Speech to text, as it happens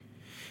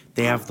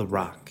They have the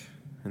rock,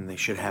 and they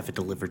should have it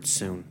delivered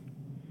soon.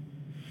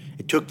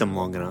 It took them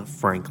long enough,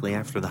 frankly,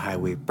 after the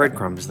highway of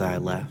breadcrumbs that I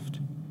left.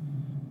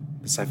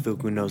 But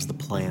Saifuku knows the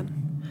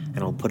plan,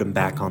 and I'll put him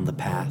back on the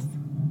path.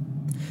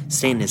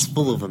 Stanton is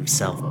full of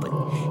himself, but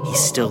he's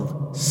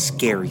still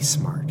scary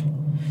smart.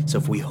 So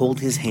if we hold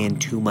his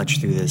hand too much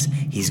through this,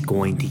 he's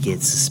going to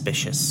get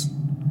suspicious.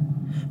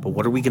 But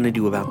what are we going to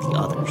do about the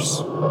others?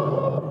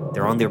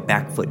 They're on their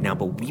back foot now,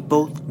 but we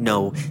both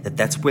know that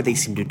that's where they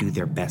seem to do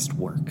their best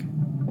work.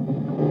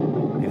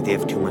 Maybe they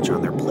have too much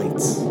on their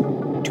plates,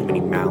 too many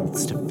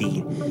mouths to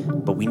feed,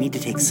 but we need to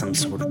take some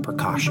sort of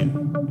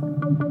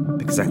precaution.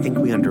 Because I think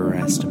we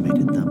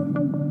underestimated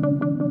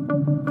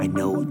them. I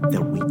know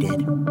that we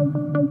did.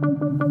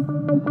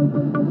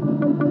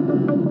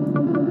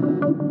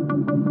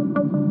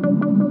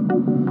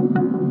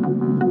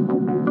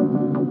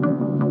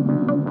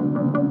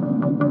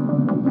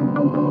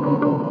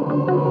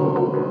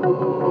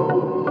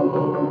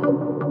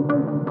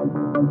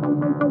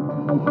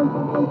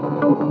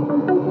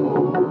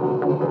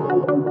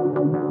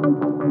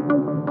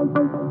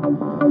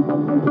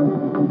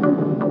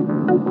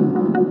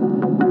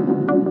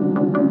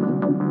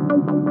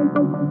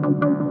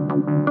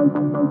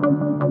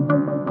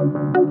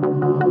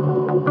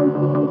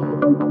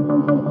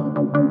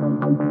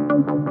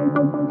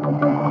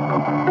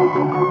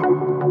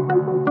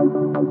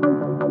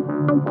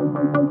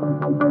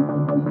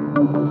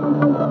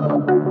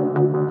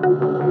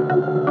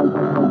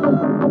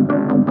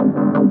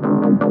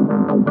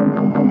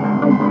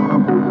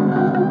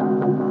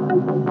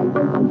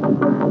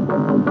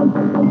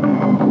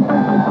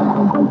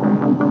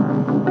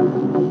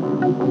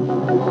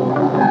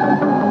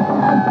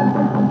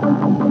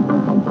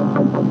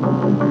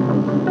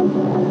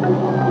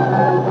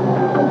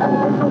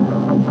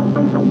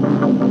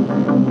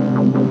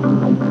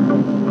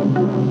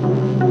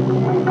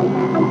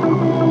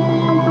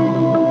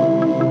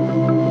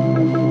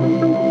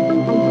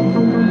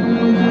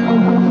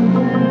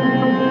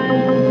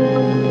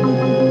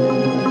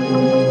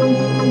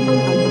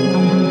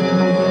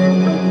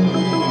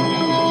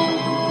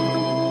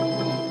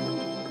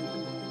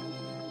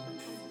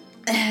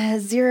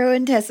 Zero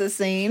and Tessa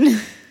scene.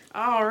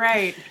 All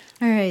right.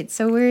 All right,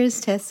 so where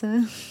is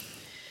Tessa?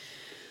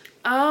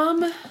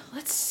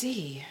 Let's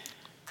see.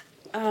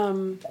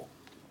 The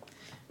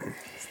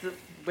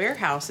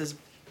warehouse is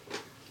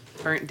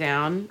burnt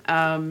down.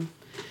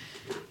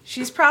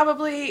 She's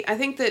probably, I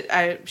think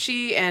that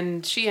she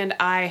and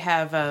I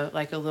have a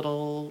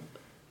little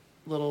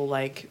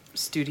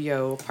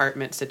studio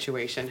apartment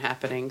situation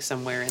happening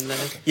somewhere in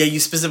the... Yeah, you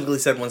specifically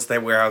said once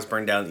that warehouse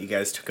burned down that you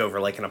guys took over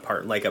like a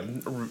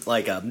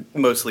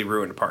mostly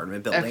ruined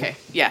apartment building. Okay,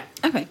 yeah.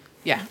 Okay.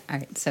 Yeah. All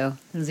right, so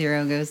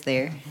Zero goes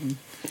there and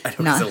I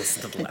don't still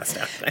listen to the last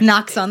half.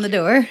 knocks on the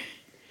door.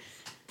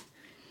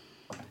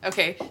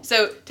 Okay,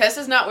 so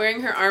Tessa's not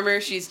wearing her armor.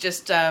 She's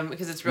just,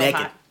 because it's real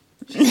naked. hot.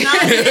 She's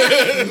not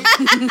naked.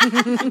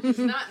 She's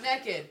not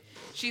naked.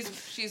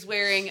 She's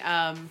wearing,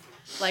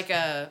 like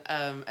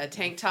a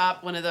tank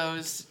top, one of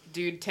those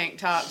dude tank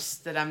tops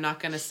that I'm not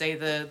going to say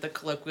the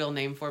colloquial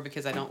name for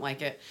because I don't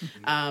like it.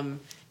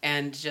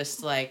 And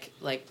just like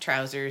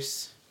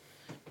trousers,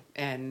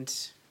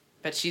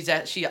 but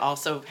she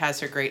also has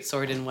her great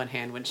sword in one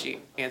hand when she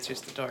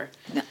answers the door.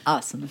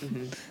 Awesome.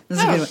 Mm-hmm. This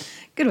is a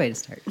good way to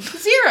start.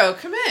 Zero,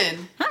 come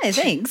in. Hi,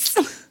 thanks.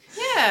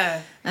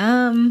 Yeah.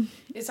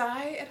 Is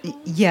I at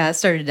home? Yeah, I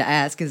started to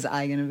ask, is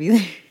I gonna be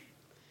there?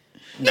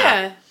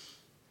 Yeah.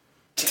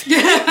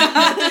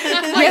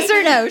 Yes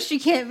or no? She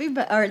can't be,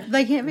 or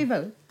they can't be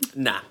both.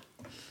 Nah.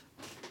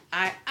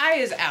 I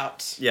is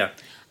out. Yeah.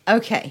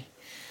 Okay.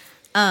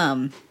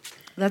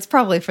 That's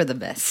probably for the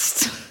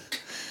best.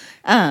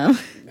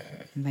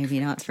 Maybe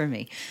not for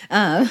me.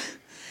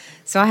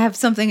 So I have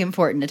something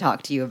important to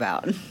talk to you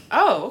about.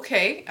 Oh,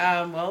 okay.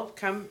 Well,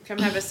 come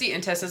have a seat.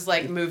 And Tessa's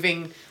like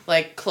moving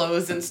like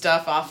clothes and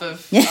stuff off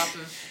of.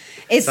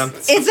 It's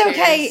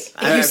okay.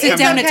 If you sit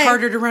down, it's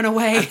harder to run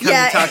away.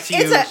 Yeah, to talk to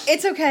you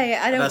it's okay.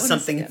 I don't about want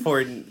something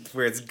important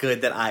where it's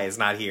good that I is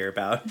not here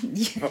about.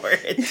 For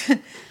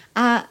it.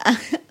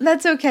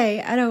 That's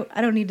okay. I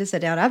don't need to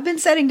sit down. I've been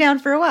sitting down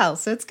for a while,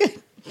 so it's good.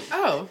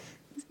 Oh,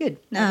 it's good.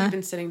 I've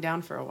been sitting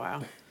down for a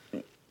while.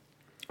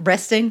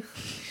 Resting.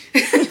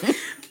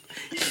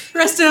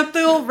 Resting up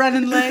the old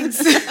running legs.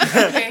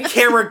 Okay.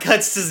 Camera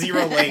cuts to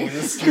Zero laying in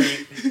the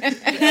street.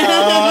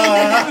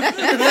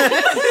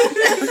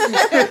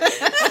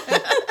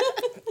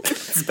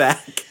 It's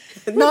back.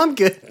 No, I'm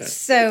good.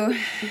 So,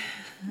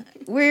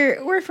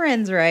 we're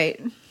friends, right?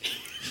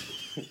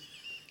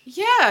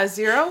 Yeah,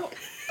 Zero.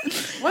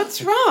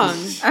 What's wrong?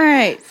 All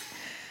right.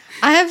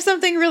 I have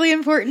something really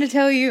important to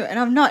tell you, and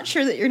I'm not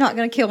sure that you're not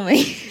going to kill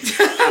me.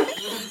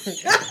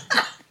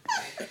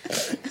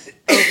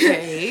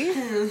 Okay.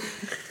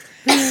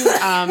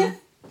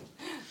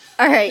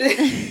 All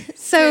right.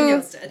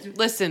 So,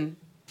 listen,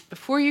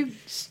 before you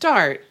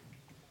start,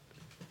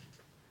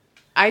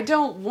 I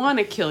don't want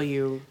to kill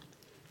you.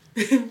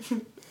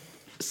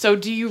 So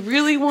do you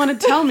really want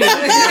to tell me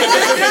that?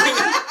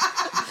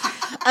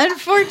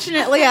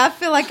 Unfortunately, I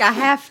feel like I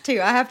have to.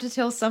 I have to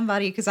tell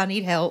somebody because I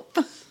need help.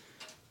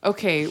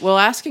 Okay, well,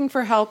 asking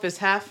for help is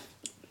half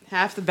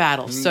the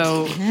battle.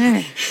 So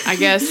I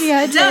guess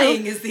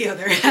Dying is the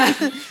other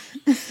half.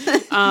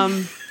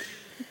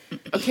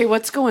 Okay,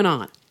 what's going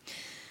on?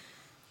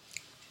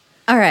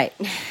 All right.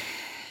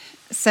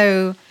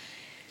 So,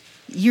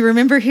 you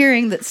remember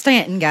hearing that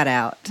Stanton got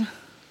out?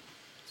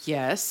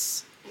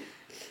 Yes.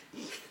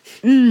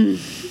 Okay,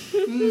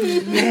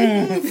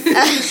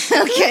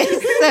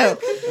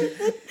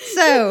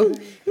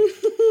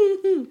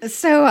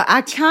 so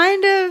I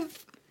kind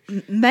of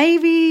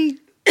maybe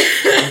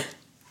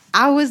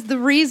I was the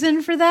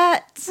reason for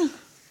that.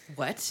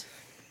 What?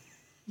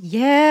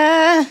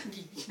 Yeah.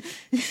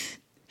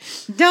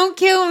 Don't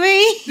kill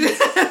me.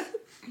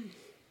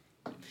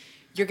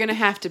 You're going to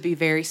have to be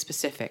very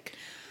specific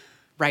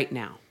right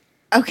now.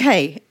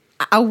 Okay,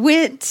 I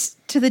went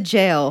to the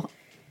jail.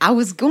 I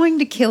was going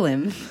to kill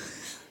him.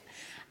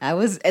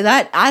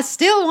 I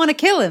still want to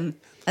kill him.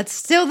 That's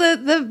still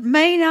the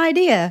main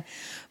idea.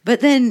 But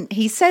then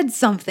he said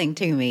something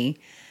to me.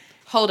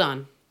 Hold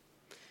on.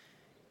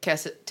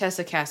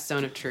 Tessa casts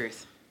Zone of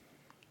Truth.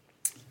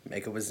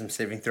 Make a wisdom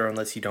saving throw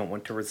unless you don't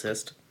want to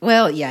resist.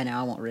 Well, yeah, no,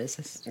 I won't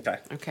resist.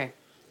 Okay.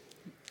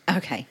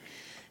 Okay.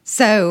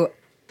 So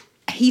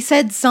he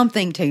said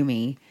something to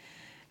me.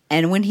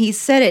 And when he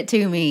said it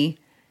to me,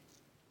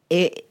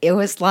 it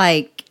was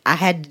like I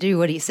had to do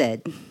what he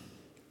said.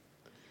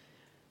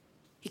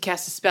 He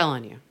cast a spell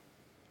on you.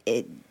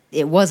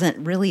 It wasn't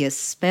really a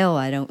spell,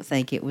 I don't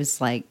think. It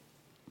was like...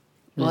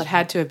 Well, it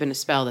had to have been a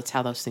spell. That's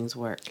how those things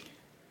work.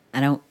 I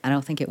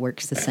don't think it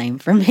works the same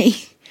for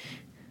me.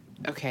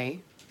 Okay.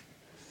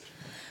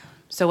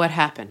 So what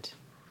happened?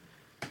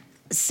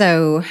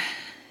 So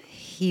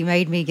he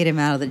made me get him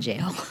out of the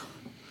jail.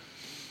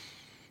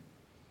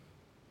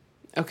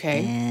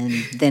 Okay. And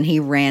then he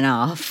ran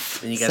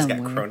off. And you guys got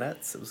somewhere.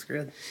 cronuts. It was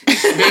good.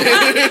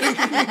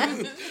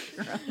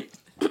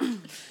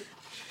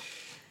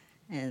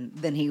 And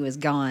then he was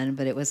gone,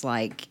 but it was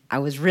like I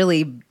was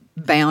really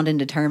bound and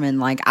determined.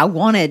 Like I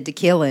wanted to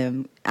kill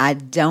him. I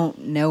don't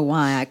know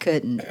why I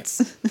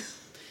couldn't.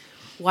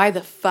 Why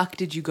the fuck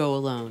did you go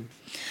alone?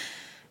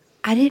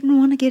 I didn't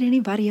want to get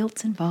anybody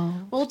else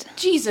involved. Well,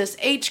 Jesus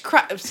H.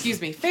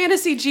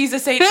 Fantasy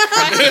Jesus H.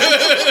 Christ.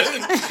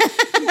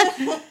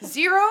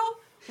 Zero?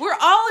 We're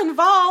all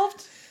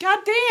involved. God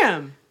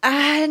damn.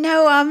 I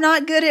know I'm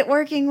not good at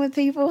working with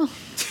people.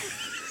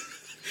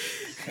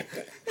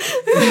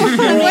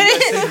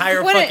 This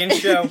entire fucking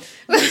show.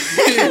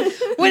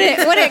 when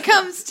it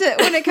comes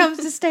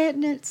to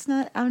Stanton,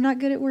 I'm not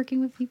good at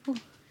working with people.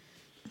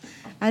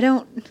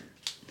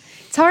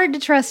 It's hard to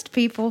trust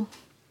people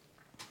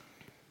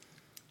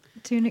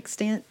to an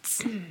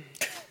extent.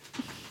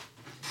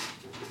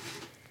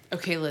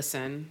 Okay,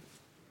 listen.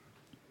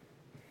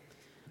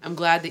 I'm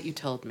glad that you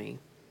told me.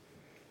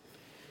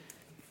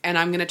 And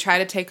I'm going to try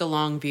to take a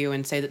long view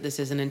and say that this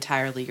isn't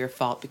entirely your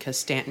fault because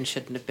Stanton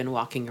shouldn't have been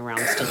walking around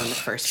still in the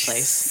first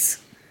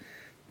place.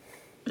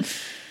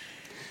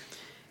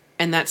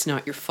 And that's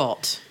not your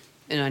fault.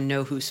 And I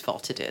know whose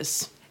fault it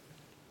is.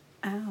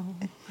 Ow.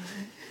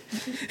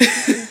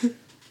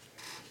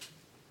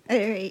 All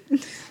right.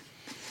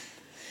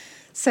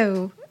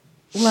 So,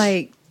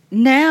 like,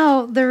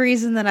 now the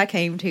reason that I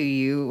came to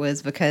you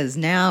was because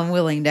now I'm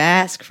willing to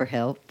ask for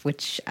help,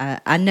 which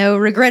I know,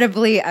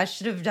 regrettably, I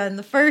should have done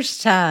the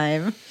first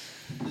time.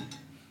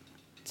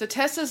 So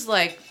Tessa's,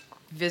 like,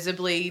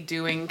 visibly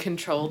doing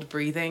controlled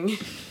breathing.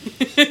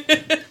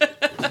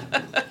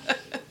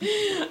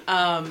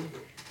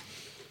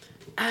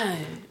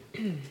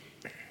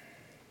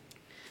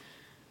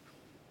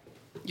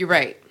 You're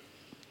right.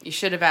 You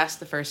should have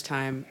asked the first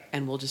time,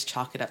 and we'll just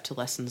chalk it up to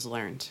lessons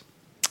learned.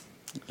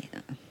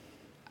 Yeah.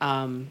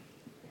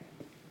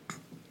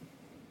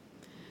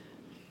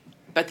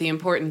 But the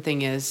important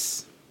thing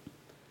is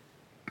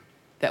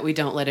that we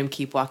don't let him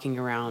keep walking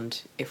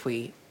around if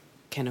we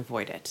can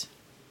avoid it.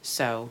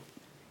 So,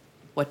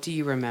 what do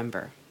you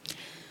remember?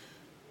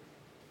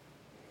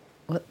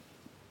 What?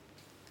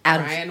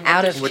 Brian,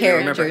 Out of what do you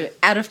character, remember?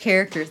 out of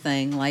character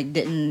thing. Like,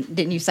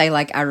 didn't you say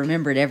like I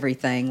remembered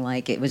everything?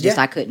 Like it was just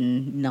Yeah. I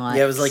couldn't not.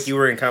 Yeah, it was like you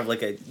were in kind of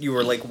like you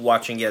were like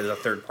watching it as a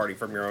third party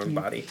from your own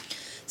body.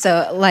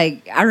 So,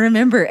 like, I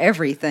remember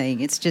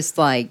everything. It's just,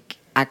 like,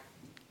 I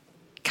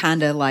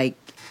kind of, like,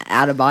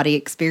 out-of-body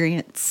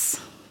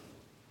experience.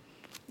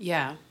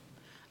 Yeah.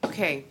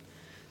 Okay.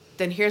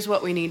 Then here's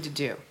what we need to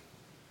do.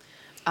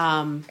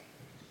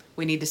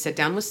 We need to sit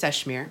down with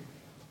Seshmir,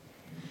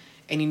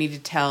 and you need to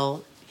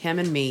tell him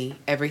and me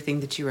everything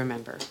that you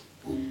remember.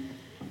 And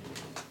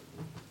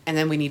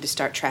then we need to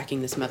start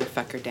tracking this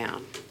motherfucker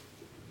down.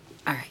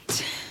 All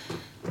right.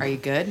 Are you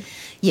good?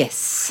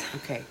 Yes.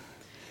 Okay.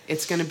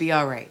 It's going to be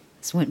all right.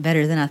 This went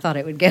better than I thought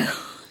it would go.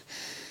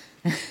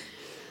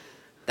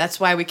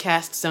 That's why we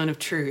cast Zone of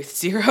Truth,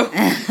 0,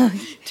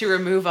 to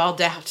remove all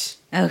doubt.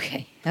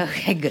 Okay.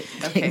 Okay, good.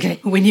 Okay.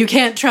 Good. When you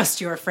can't trust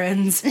your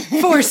friends,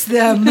 force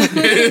them. Well,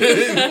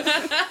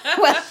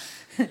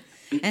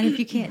 and if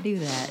you can't do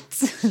that,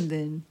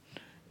 then,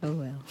 oh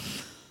well.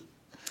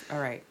 All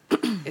right.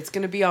 It's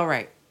going to be all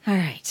right. All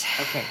right.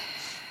 Okay.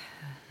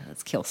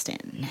 Let's kill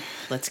Stanton.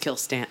 Let's kill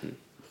Stanton.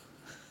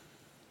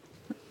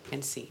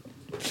 And see.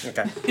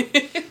 Okay.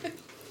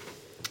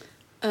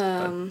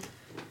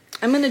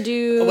 I'm gonna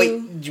do. Oh,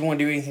 wait, do you want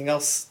to do anything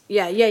else?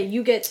 Yeah.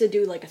 You get to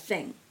do like a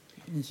thing.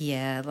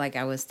 Yeah, like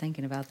I was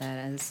thinking about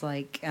that. I was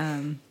like,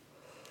 I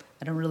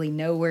don't really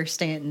know where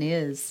Stanton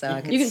is, so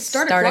I could You can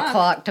start a a clock.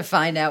 clock to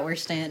find out where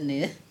Stanton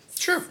is.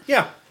 Sure.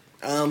 Yeah.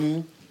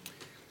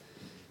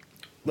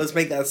 Let's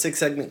make that a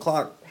 6-segment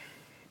clock.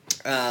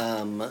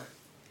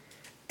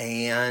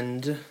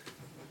 And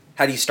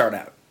how do you start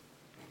out?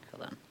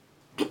 Hold on.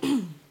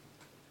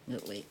 Oh,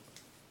 wait.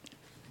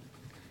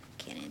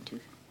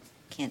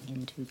 Can't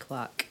into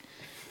clock.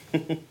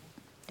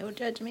 Don't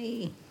judge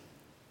me.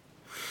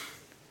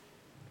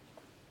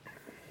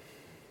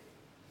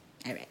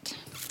 All right.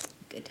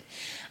 Good.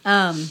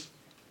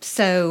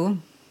 So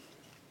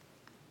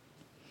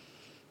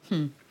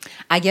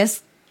I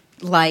guess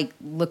like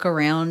look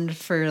around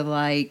for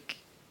like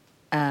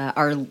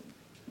or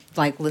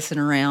like listen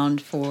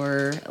around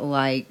for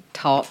like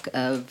talk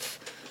of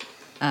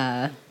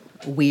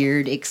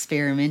weird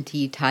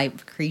experimenty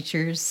type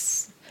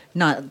creatures.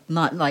 Not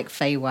like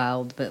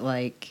Feywild, but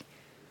like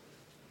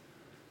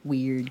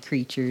weird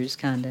creatures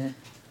kind of.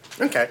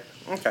 Okay.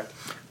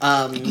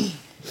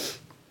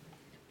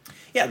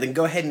 Yeah, then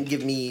go ahead and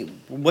give me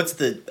what's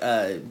the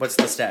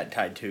stat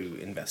tied to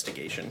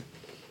investigation?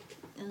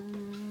 I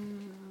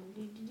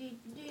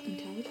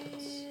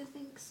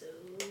think so.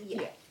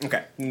 Yeah.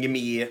 Okay, give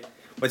me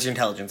what's your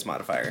intelligence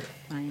modifier?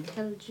 My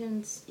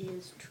intelligence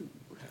is 2.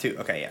 2.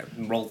 Okay, yeah.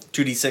 Roll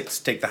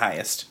 2d6. Take the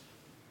highest.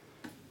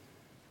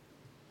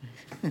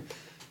 A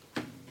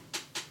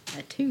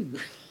 2.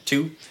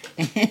 2.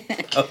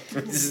 Oh,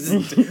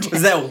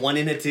 was that a 1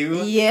 and a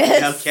 2?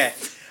 Yes. Okay.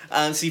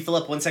 So you fill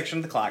up one section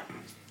of the clock.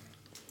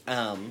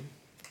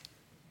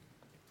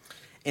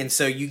 And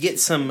so you get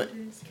some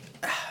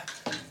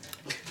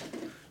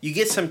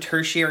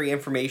tertiary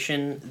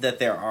information that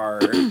there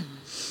are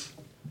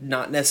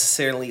not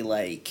necessarily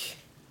like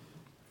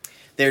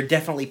there are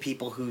definitely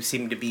people who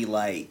seem to be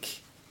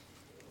like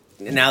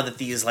now that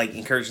these like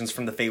incursions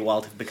from the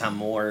Feywild have become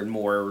more and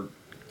more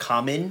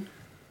common,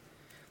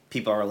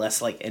 people are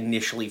less like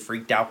initially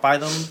freaked out by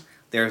them.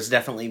 There's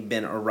definitely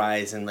been a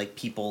rise in like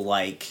people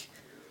like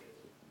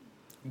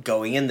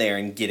going in there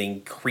and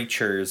getting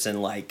creatures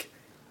and like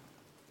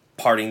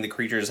parting the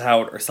creatures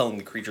out or selling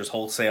the creatures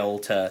wholesale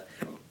to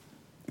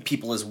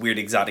people as weird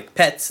exotic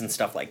pets and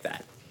stuff like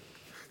that.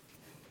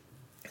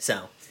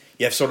 So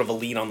you have sort of a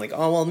lead on like,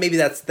 oh well, maybe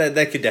that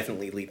could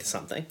definitely lead to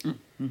something.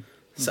 Mm-hmm.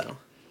 So,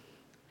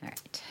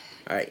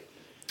 All right,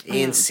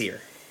 and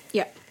Seer.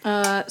 Yeah.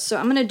 So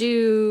I'm gonna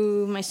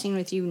do my scene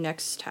with you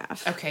next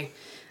half. Okay.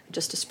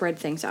 Just to spread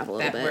things out a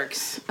little bit. That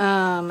works.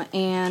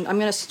 And I'm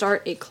gonna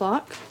start a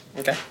clock.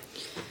 Okay.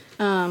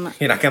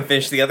 You're not gonna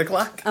finish the other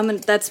clock?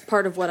 That's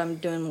part of what I'm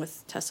doing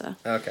with Tessa.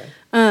 Okay.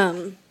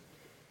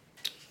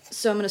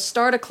 So I'm gonna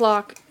start a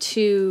clock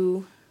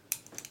to.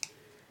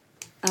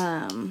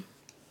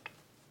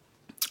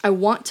 I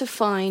want to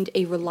find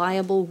a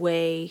reliable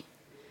way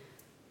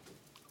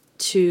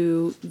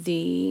to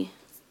the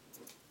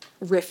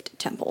Rift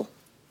Temple.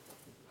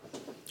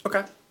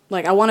 Okay.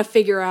 Like, I want to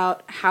figure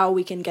out how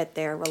we can get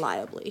there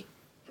reliably.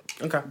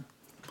 Okay.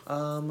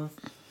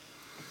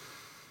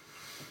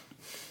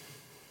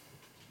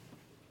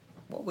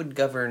 What would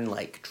govern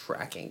like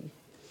tracking?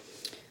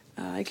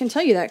 I can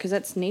tell you that because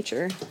that's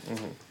nature.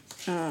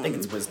 I think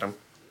it's wisdom.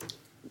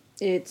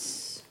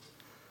 It's.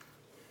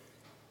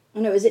 Oh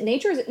no, is it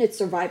nature or is it's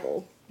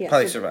survival? Yeah,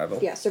 Probably survival.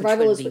 Yeah,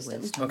 survival would is be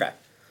wisdom. wisdom. Okay.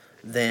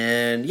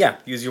 Then yeah,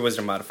 use your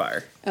wisdom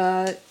modifier.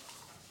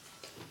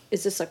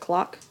 Is this a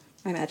clock?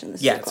 I imagine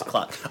this Yeah, is it's a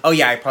clock. Oh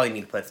yeah, I probably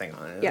need to put a thing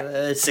on it. Yeah.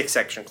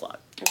 6-section clock.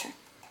 Okay.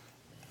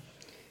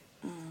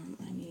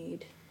 I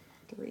need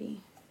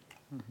 3.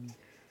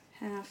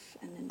 Half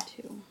and then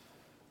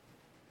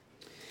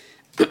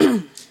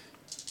 2.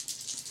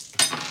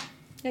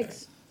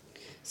 Yikes.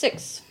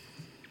 6.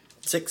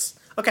 6.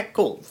 Okay,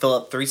 cool. Fill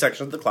up 3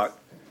 sections of the clock.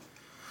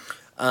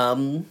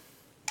 And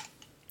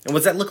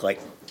what's that look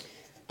like?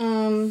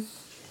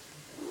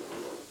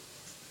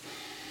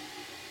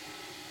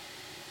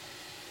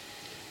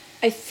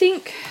 I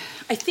think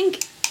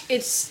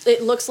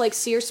it looks like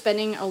Seer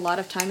spending a lot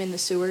of time in the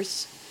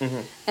sewers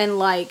and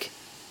like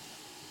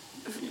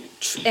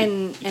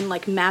and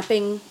like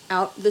mapping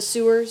out the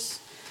sewers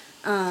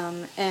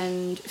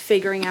and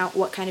figuring out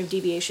what kind of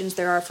deviations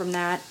there are from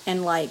that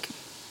and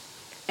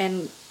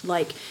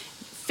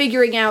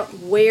figuring out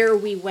where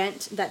we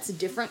went that's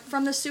different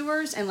from the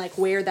sewers and like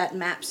where that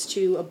maps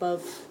to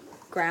above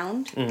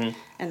ground and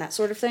that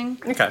sort of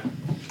thing. Okay.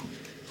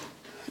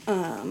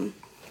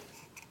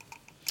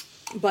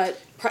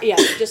 But yeah,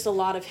 just a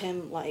lot of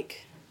him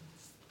like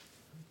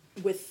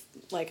with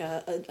like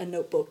a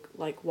notebook,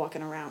 like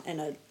walking around and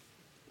a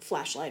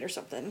flashlight or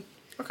something.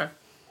 Okay.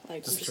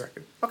 Like Just just,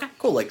 directed. Okay,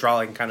 cool. Like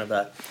drawing kind of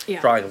a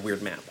Yeah. drawing a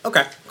weird map.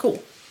 Okay,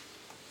 cool.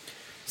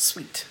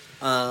 Sweet.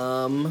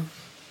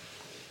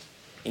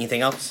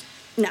 Anything else?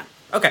 no,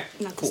 Okay.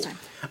 not cool. this time.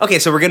 Okay,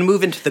 so we're gonna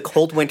move into the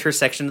cold winter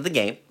section of the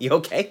game. You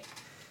okay?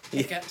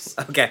 Hiccups.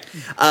 Okay.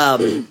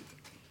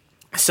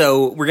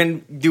 So we're gonna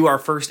do our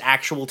first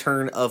actual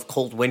turn of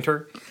cold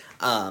winter.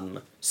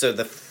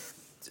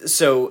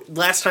 So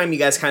last time you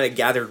guys kind of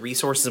gathered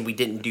resources and we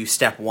didn't do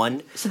step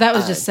 1. So that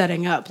was just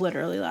setting up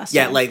literally last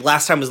Yeah, time. like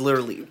last time was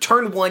literally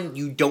turn 1.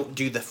 You don't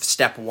do the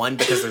step 1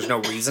 because there's no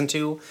reason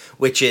to,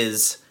 which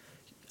is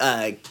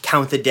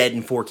count the dead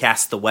and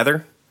forecast the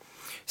weather.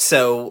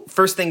 So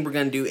first thing we're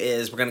gonna do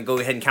is we're gonna go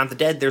ahead and count the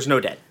dead. There's no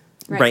dead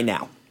right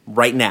now.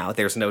 Right now,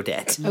 there's no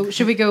dead. Oh,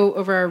 should we go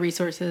over our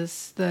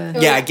resources? How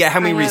many I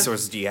have-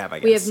 resources do you have? I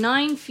guess We have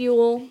 9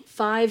 fuel,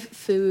 5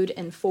 food,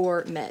 and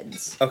 4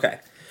 meds. Okay.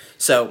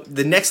 So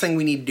the next thing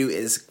we need to do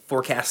is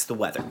forecast the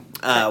weather.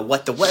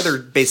 What the weather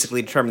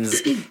basically determines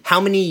is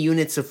how many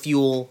units of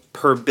fuel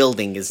per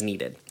building is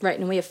needed. Right,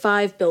 and we have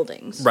 5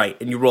 buildings. Right,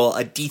 and you roll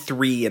a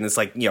d3, and it's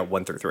like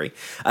 1 through 3.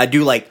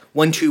 Do like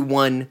 1, 2,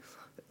 1,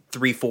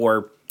 3,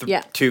 4,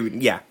 Yeah. 2.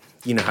 Yeah,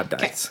 you know how it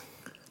dies.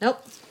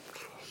 Nope.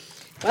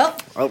 Well,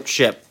 Oh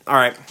shit! All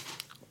right.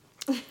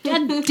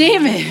 God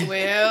damn it.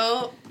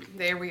 Well,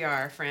 there we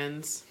are,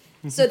 friends.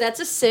 so that's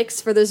a 6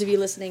 for those of you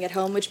listening at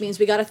home, which means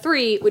we got a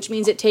 3, which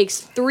means it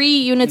takes 3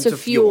 units of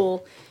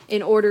fuel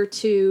in order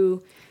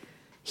to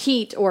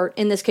heat, or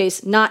in this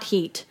case, not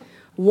heat,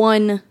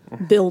 1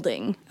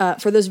 building.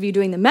 For those of you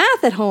doing the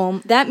math at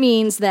home, that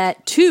means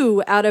that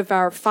 2 out of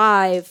our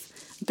 5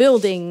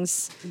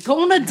 buildings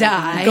Gonna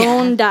die.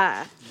 gonna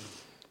die.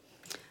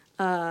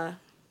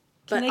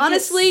 But Can I get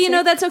honestly,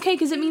 sick? that's okay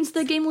because it means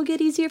the game will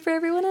get easier for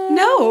everyone else.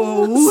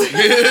 No.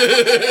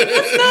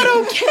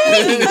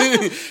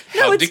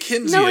 How it's,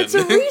 Dickensian. no, it's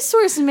a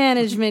resource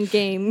management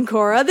game,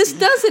 Cora. This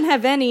doesn't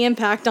have any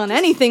impact on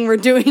anything we're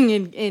doing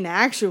in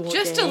actual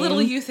Just game. a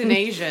little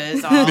euthanasia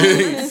is all.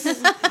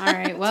 All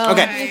right, well.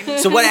 Okay.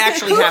 So what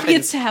actually Who happens?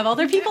 gets to have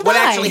other people What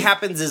die? actually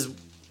happens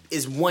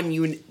is one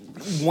unit,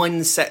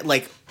 one set,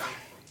 like.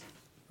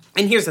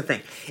 And here's the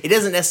thing: it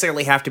doesn't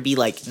necessarily have to be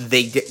like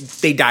they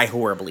die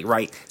horribly,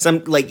 right?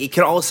 Some like it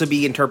can also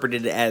be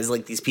interpreted as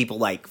like these people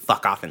like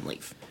fuck off and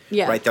leave.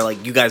 Yeah. Right. They're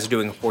like, you guys are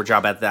doing a poor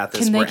job at that.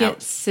 Can they We're get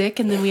out. sick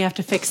and then we have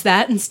to fix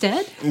that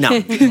instead?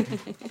 No.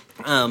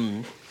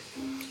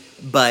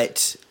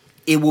 But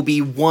it will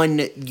be 1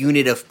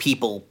 unit of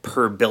people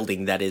per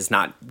building that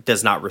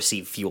does not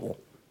receive fuel.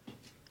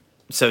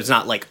 So it's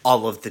not like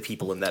all of the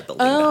people in that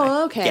building die.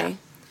 Oh, okay. Yeah.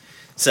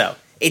 So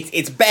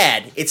it's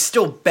bad. It's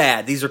still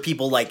bad. These are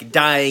people like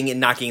dying and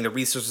not getting the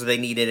resources they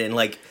needed and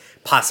like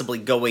possibly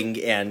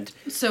going and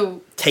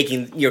So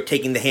taking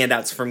the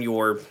handouts from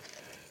your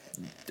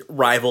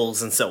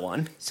rivals and so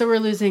on. so we're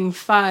losing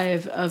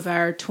 5 of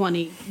our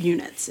 20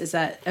 units. Is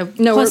that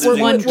No, plus we'll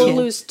one kid?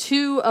 lose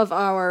 2 of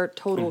our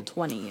total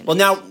 20 units. Well,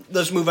 now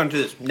let's move on to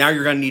this. Now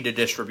you're going to need to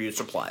distribute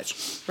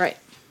supplies. Right.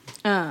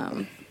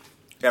 You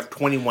have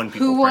 21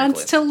 people. Who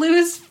wants frankly. to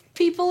lose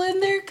people in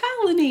their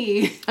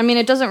colony? I mean,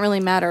 it doesn't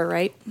really matter,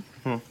 right?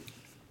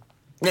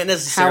 Not How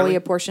necessarily. we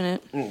apportion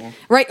it.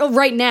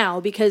 Right now,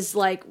 because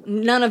like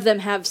none of them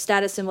have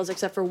status symbols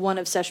except for one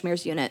of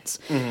Seshmir's units,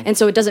 and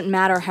so it doesn't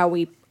matter how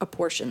we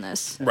apportion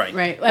this. Right.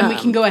 Right. And we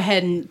can go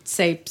ahead and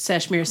say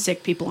Seshmir's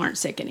sick people aren't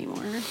sick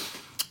anymore.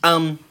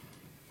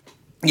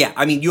 Yeah,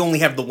 I mean, you only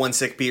have the 1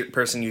 sick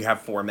person. You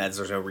have 4 meds.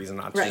 There's no reason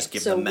not to Right. just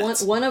give So them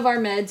meds. one of our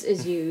meds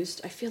is used.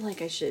 I feel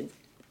like I should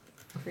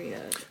create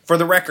a. For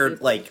the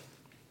record, like,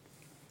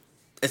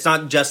 it's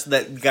not just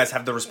that you guys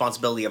have the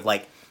responsibility of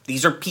like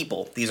these are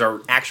people. These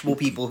are actual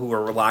people who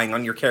are relying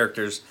on your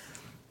characters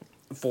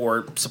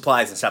for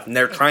supplies and stuff, and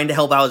they're trying to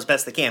help out as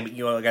best they can. But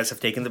you guys have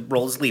taken the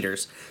role as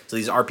leaders, so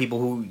these are people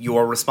who you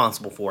are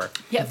responsible for.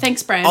 Yeah,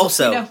 thanks, Brian.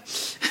 Also, We know.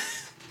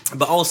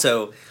 But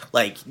also,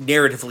 like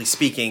narratively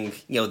speaking,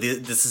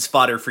 this is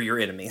fodder for your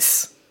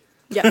enemies.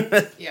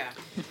 Yeah. Yeah.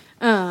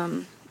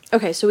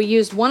 Okay, so we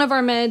used one of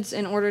our meds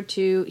in order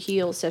to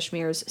heal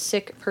Seshmir's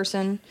sick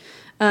person.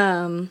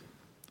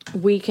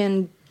 We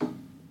can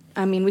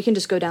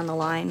just go down the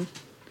line.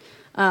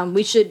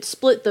 We should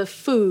split the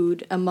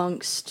food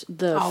amongst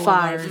the All of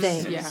 5 ours.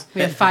 things. Yeah,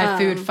 we have 5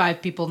 food,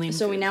 5 people need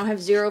So food. we now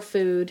have 0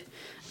 food,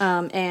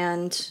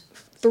 and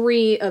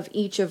 3 of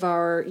each of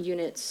our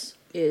units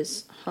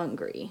is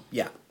hungry.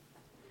 Yeah,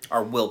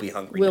 or will be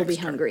hungry. Will next be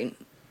turn. hungry.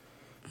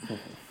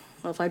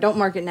 Well, if I don't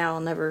mark it now, I'll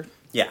never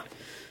Yeah.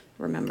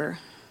 remember.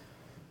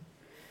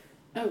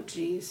 Oh,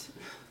 jeez.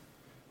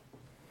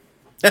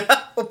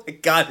 Oh my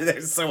god,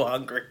 they're so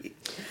hungry.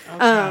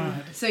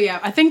 So yeah,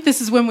 I think this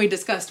is when we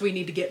discussed we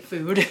need to get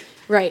food.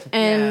 Right,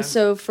 and Yeah.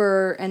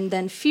 so and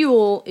then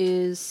fuel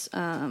is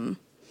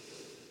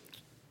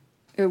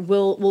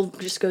we'll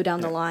just go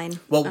down the line.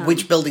 Well,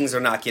 which buildings are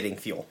not getting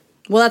fuel?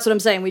 Well, that's what I'm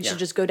saying. We Yeah. should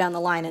just go down the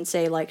line and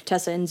say like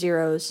Tessa and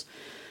Zero's,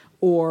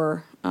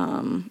 or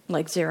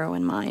like 0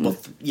 and mine, Well,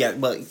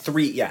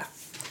 3. Yeah.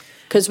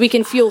 because we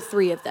can fuel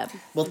 3 of them.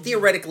 Well,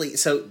 theoretically,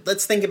 so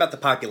let's think about the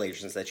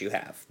populations that you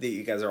have that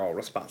you guys are all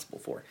responsible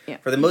for. Yeah.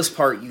 For the most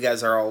part, you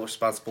guys are all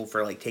responsible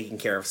for like taking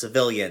care of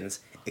civilians,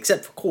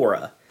 except for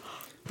Cora,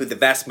 but the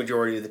vast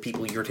majority of the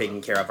people you're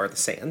taking care of are the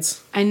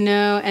Sands. I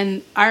know,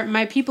 and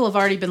my people have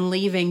already been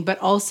leaving, but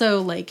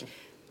also like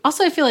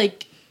Also, I feel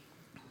like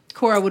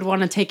Cora would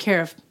want to take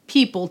care of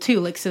people too,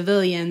 like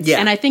civilians. Yeah.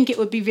 And I think it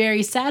would be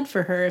very sad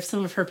for her if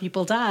some of her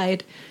people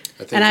died.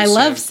 think And I the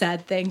love sands-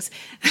 sad things.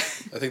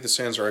 I think the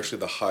sands are actually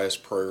the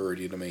highest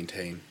priority to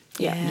maintain.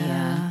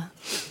 Yeah.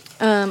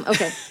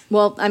 Okay.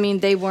 Well, I mean,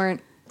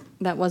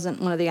 that wasn't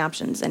one of the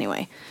options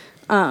anyway.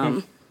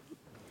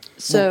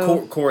 So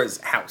Well, Cora's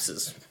house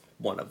is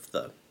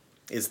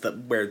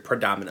where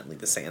predominantly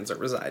the sands are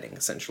residing,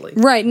 essentially.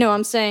 right. No,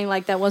 I'm saying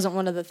like that wasn't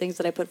one of the things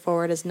that I put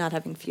forward as not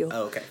having fuel.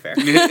 Oh, okay, fair.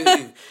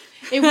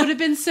 It would have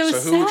been so, So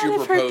sad who would you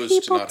if her propose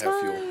to people not have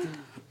fuel? died.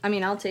 I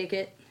mean, I'll take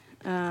it.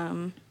 Who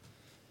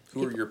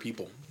are your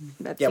people?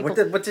 But Yeah,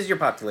 people- what does your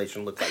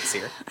population look like,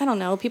 Seer? I don't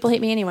know. People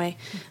hate me anyway.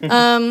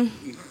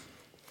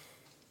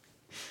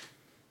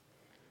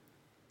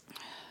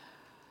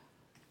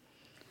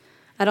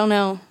 I don't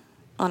know,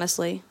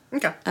 honestly.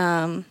 Okay.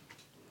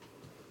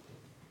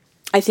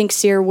 I think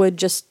Seer would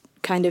just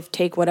kind of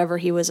take whatever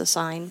he was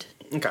assigned,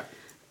 Okay.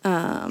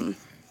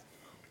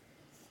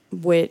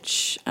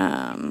 which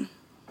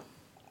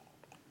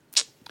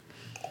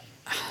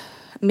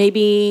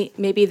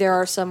maybe there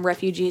are some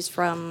refugees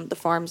from the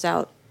farms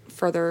out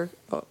further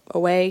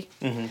away.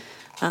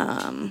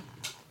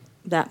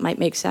 That might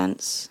make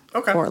sense.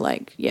 Okay. Or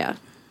like, yeah,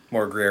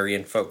 More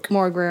agrarian folk.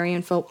 more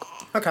agrarian folk.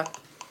 Okay.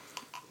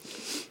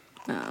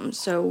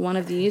 So one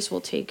of these will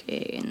take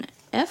an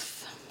F.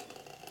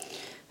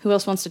 Who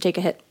else wants to take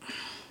a hit?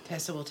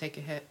 Tessa will take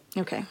a hit.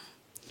 Okay.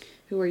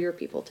 Who are your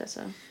people,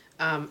 Tessa?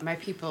 My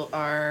people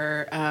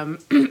are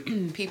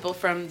people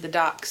from the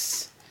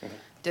docks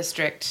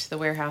district, the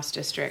warehouse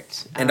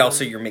district, And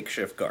also your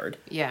makeshift guard.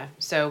 yeah.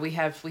 So we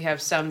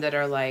have some that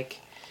are like,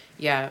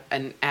 yeah,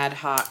 an ad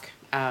hoc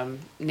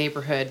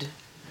neighborhood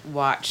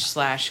watch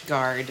 /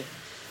 guard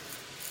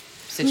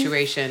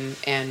situation,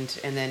 and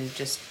then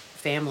just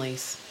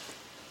families.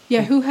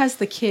 Yeah, who has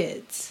the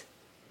kids?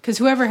 Because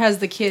whoever has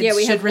the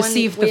kids should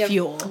receive the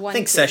fuel. I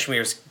think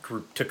Seshmir's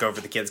group took over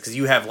the kids because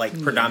you have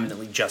like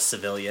predominantly just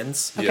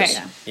civilians. Okay.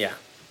 Yes. Yeah.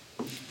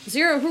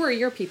 Zero, who are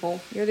your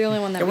people? You're the only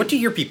one that. And what do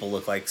your people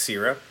look like,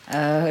 Sierra?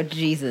 Oh,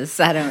 Jesus.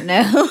 I don't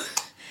know.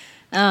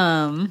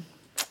 I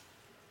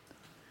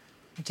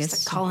It's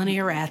guess. a colony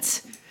of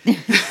rats.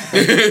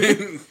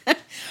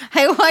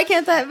 Hey, why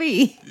can't that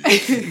be?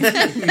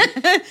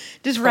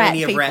 Just rat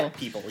Colony of people. rat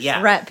people.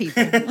 Yeah. Rat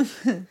people.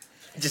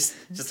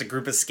 Just a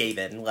group of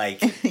Skaven.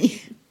 Like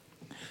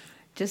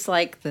Just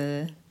like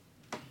the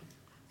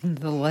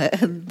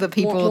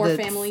people more that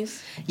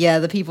families? Yeah,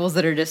 the peoples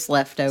that are just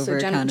left So over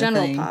kind of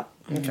general thing. pop.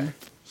 okay.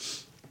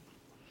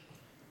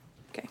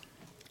 Okay.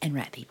 And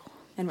rat people.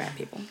 And rat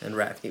people. And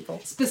rat people.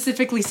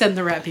 Specifically send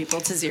the rat people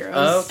to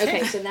zeros.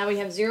 Okay, so now we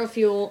have 0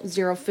 fuel,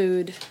 0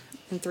 food,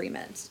 and 3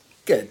 meds.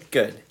 Good.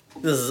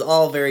 This is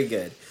all very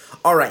good.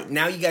 All right,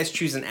 now you guys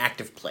choose an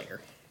active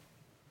player.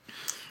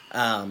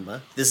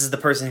 This is the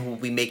person who will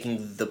be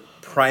making the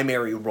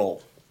primary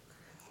role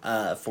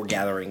for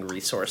gathering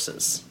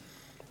resources.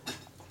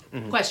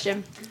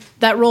 Question.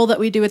 That roll that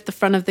we do at the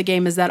front of the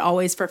game, is that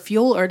always for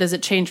fuel or does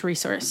it change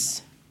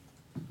resource?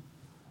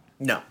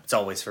 No, it's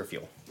always for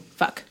fuel.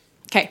 Fuck.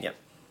 Okay. Yep.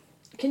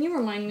 Can you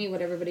remind me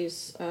what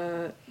everybody's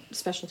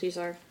specialties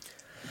are?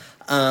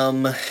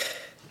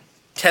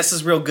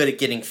 Tessa's real good at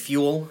getting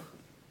fuel.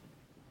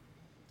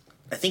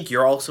 I think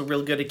you're also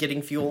real good at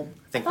getting fuel.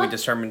 I think we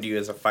determined you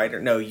as a fighter.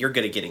 No, you're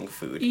good at getting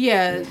food.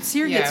 Yeah,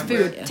 Seer Yeah, gets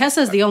food.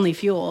 Tessa's the only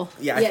fuel.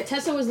 Yeah, Yeah,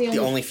 Tessa was the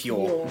only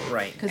fuel.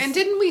 Right. And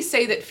didn't we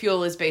say that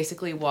fuel is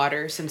basically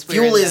water? Since we're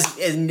Fuel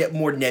in is a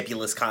more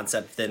nebulous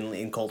concept than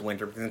in cold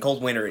winter. Because in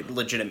cold winter, it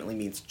legitimately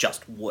means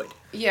just wood.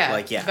 yeah,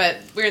 Like, yeah. But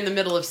we're in the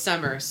middle of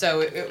summer, so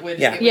it would.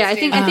 Yeah. it would Yeah, I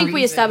stand think to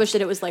we reason. established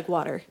that it was like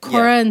water.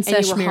 Cora and And you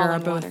were Seshmir are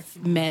hauling both water.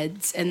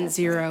 meds, and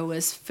 0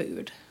 is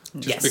food.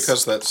 Yes.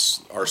 Because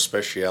that's our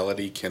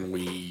speciality, can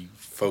we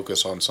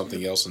focus on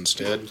something else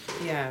instead?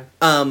 Yeah.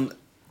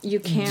 You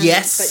can,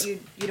 Yes. but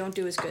you don't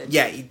do as good.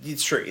 Yeah,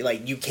 it's true.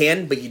 Like, you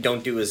can, but you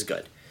don't do as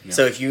good.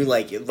 So if you,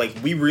 like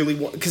we really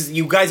want... Because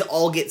you guys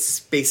all get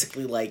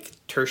basically, like,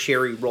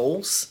 tertiary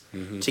roles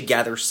to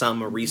gather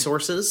some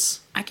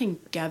resources. I can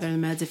gather the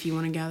meds if you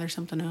want to gather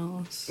something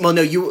else. Well,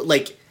 no, you,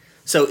 like...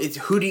 So, it's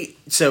who do you...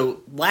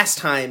 So,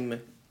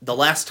 the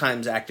last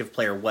time's active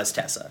player was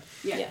Tessa.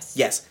 Yes.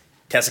 Yes.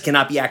 Tessa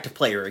cannot be active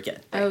player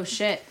again. Oh,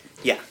 shit.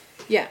 Yeah.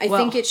 Yeah, I Well-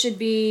 think it should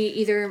be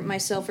either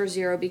myself or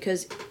 0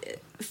 because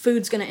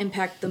food's going to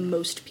impact the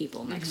most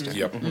people next turn.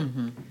 Yep.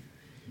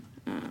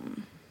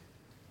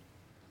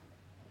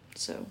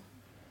 So,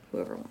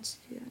 whoever wants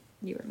to do that,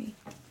 you or me.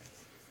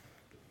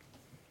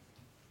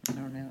 I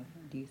don't know.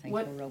 Do you think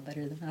What- we'll roll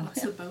better than I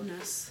What's will? the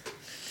bonus?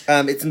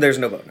 There's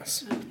no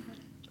bonus.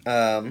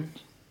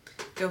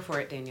 Go for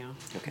it, Danielle.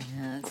 Okay,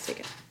 Yeah, I'll take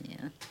it.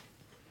 yeah.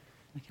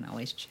 I can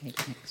always check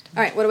next time.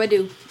 All right, what do I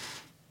do?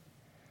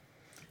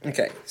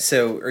 Okay,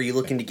 so are you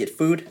looking to get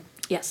food?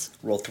 Yes.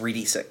 Roll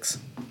 3d6.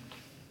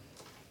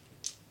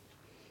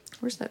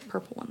 Where's that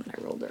purple one that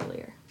I rolled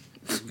earlier?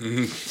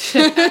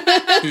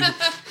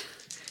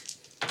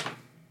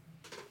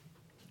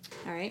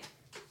 All right.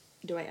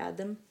 Do I add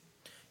them?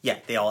 Yeah,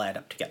 they all add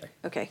up together.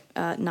 Okay,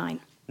 9.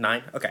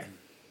 9? Okay.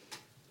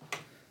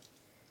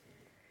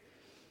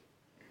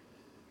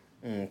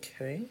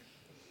 Okay.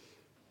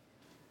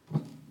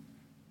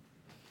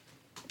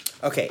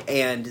 Okay,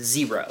 and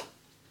 0.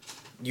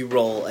 You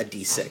roll a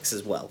d6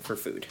 as well for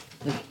food.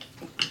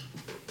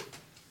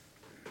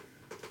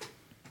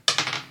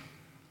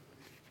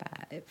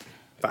 5.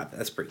 5,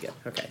 that's pretty good.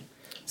 Okay.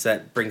 So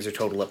that brings your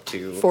total up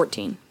to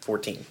 14.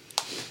 14.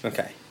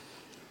 Okay.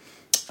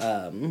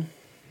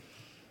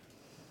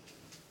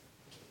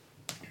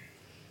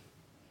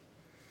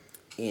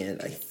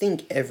 And I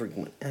think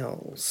everyone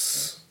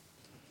else.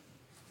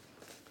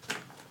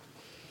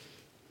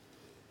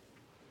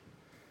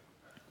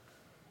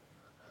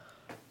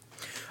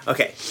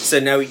 Okay, so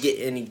now we get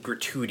any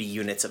gratuity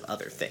units of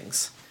other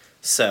things.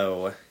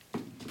 So,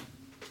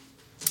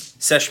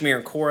 Seshmir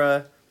and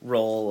Cora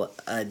roll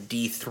a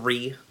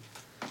d3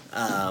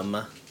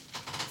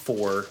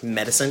 for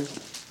medicine.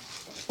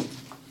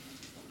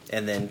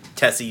 And then,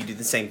 Tessa, you do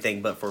the same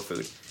thing, but for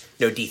food.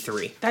 No,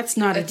 d3. That's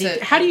not That's a D.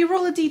 a- How do you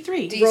roll a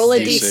D3? Roll a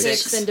D6.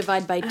 d6, then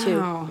divide by 2.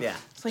 Oh. Yeah.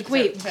 It's like,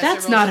 wait, Tessa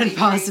that's rolls not a a D3?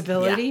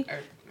 possibility. Or,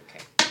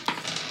 okay.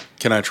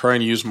 Can I try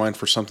and use mine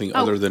for something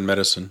other than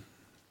medicine?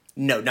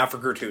 No, not for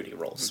gratuity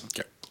rolls.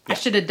 Okay. I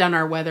should have done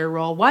our weather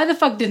roll. Why the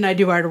fuck didn't I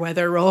do our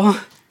weather roll?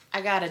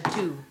 I got a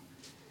 2.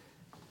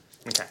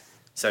 Okay.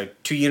 So,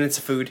 2 units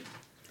of food.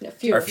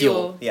 Fuel. Or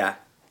fuel. Yeah.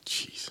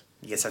 Jeez.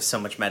 You guys have so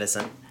much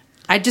medicine.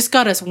 I just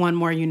got us 1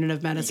 more unit of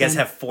You medicine. guys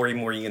have 40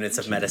 more units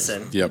of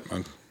medicine. Yep.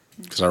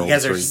 Because I rolled You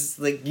guys are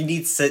 3. like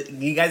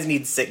you guys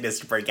need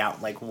sickness to break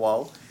out. Like,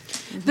 whoa.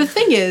 The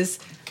thing is,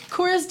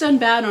 Cora's done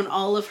bad on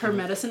all of her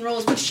medicine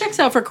rolls, which checks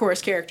out for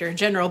Cora's character in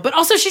general, but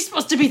also she's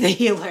supposed to be the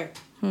healer.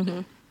 All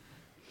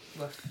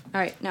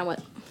right, now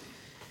what?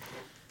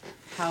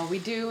 How we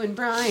doing,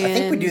 Brian? I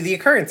think we do the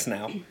occurrence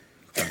now.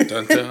 Dun,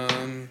 dun,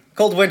 dun.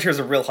 Cold Winter is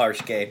a real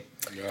harsh game.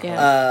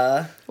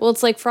 Yeah. Well,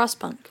 it's like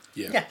Frostpunk.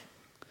 Yeah.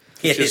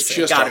 It It's is.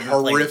 just a God, I've been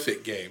playing-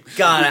 horrific game.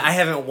 God, I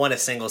haven't won a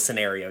single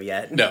scenario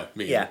yet. No,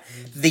 me Yeah.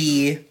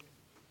 either.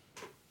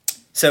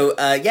 So,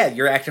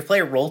 you're an active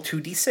player. Roll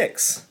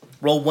 2d6.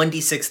 Roll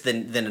 1d6,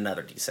 then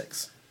another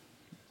d6.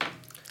 Okay,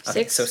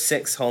 6. so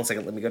 6. Hold on a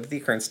second. Let me go to the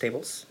occurrence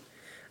tables.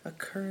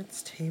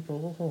 Occurrence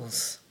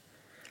tables.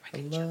 I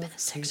love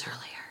 6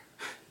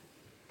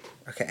 earlier.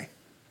 Okay.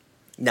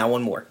 Now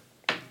one more.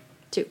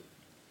 2.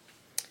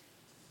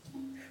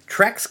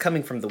 Tracks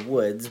coming from the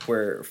woods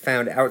were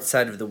found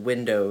outside of the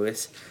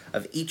windows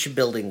of each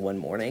building one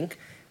morning.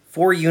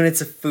 4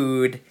 units of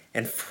food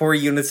and 4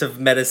 units of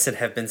medicine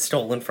have been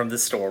stolen from the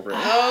storeroom.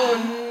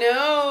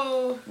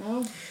 Oh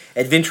no!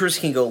 Adventurers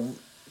can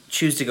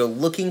choose to go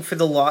looking for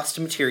the lost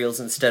materials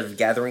instead of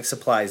gathering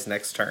supplies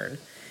next turn.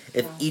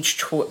 If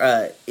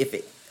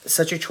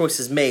such a choice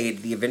is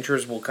made, the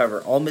adventurers will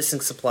cover all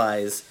missing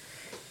supplies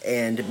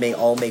and may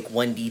all make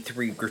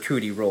 1d3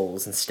 gratuity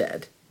rolls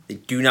instead. They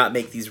do not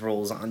make these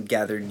rolls on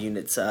gathered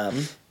units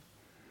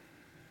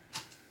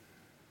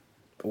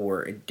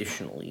or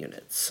additional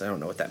units. I don't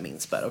know what that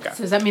means, but okay. So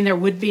does that mean there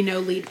would be no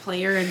lead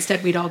player?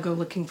 Instead, we'd all go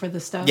looking for the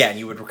stuff? Yeah, and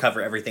you would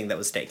recover everything that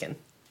was taken.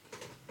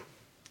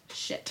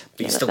 Shit.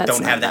 But you Yeah, still that's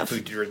don't not have that enough.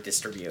 food to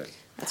distribute.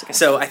 That's okay.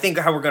 So I think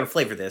how we're going to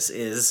flavor this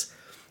is,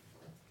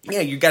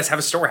 you guys have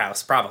a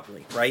storehouse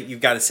probably, right? You've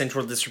got a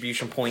central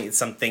distribution point. It's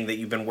something that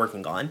you've been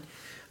working on,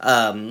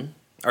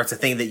 or it's a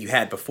thing that you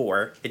had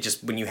before. It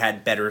just when you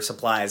had better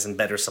supplies and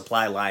better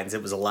supply lines,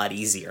 it was a lot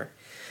easier.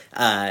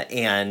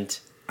 And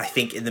I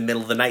think in the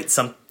middle of the night,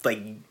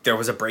 there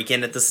was a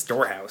break-in at the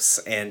storehouse,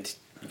 and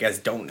you guys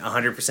don't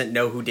 100%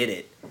 know who did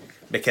it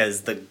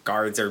because the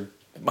guards are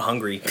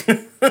hungry.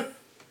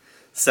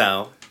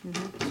 So.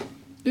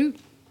 Ooh.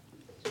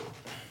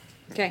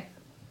 Okay.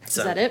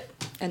 So. Is that it?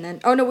 And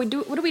then, oh no, what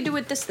do we do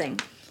with this thing?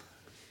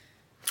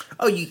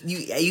 Oh,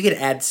 you can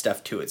add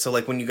stuff to it. So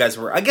like when you guys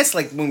were, I guess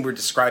like when we were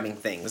describing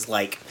things,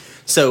 like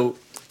so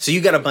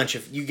you got a bunch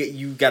of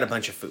you got a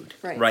bunch of food,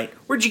 Right.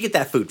 Where'd you get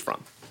that food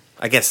from?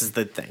 I guess is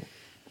the thing.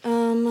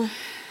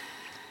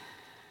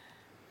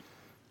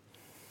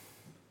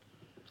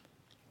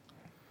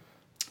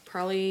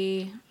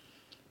 Probably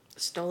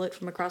stole it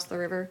from across the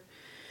river,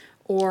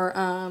 or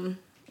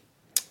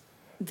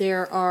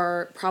there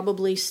are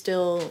probably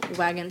still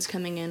wagons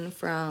coming in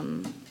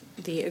from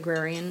the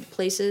agrarian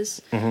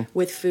places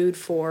with food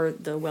for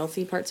the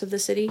wealthy parts of the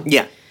city.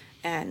 Yeah.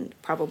 And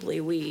probably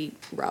we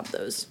rob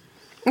those.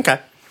 Okay.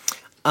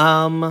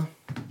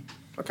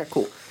 Okay.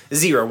 Cool.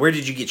 0. Where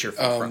did you get your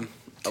food from?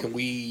 Can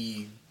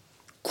we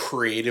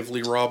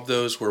creatively rob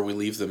those where we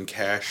leave them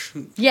cash?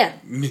 Yeah.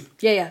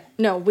 Yeah.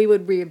 No, we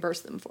would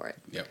reimburse them for it.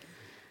 Yep.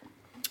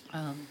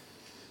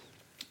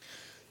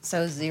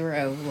 So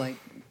 0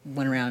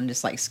 went around and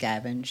just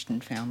scavenged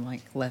and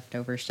found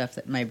leftover stuff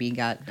that maybe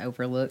got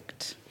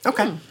overlooked.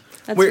 Okay.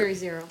 That's Where- very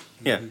 0.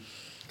 Yeah.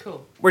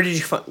 Cool. Where did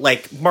you find?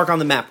 Mark on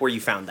the map where you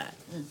found that.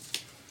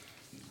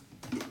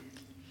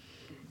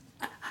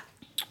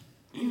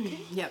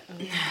 Yep.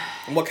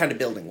 And what kind of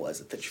building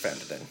was it that you found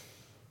it in?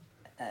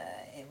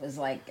 It was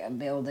a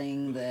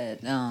building that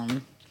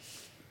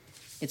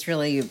it's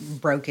really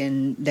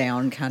broken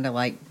down, kind of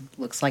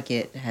looks like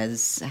it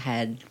has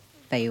had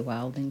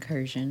Feywild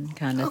incursion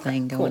kind of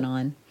thing going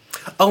on.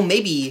 Oh,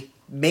 maybe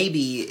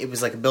maybe it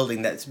was like a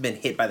building that's been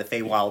hit by the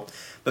Feywild,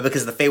 but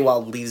because the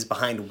Feywild leaves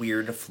behind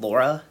weird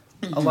flora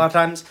a lot of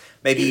times,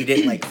 maybe you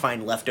didn't like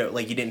find leftover,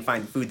 like you didn't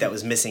find food that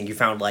was missing. You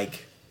found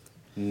like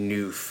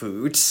new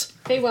foods,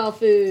 Feywild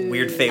food.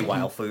 weird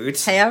Feywild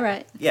foods. Hey, all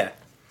right. Yeah.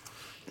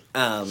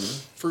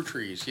 Fruit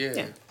trees,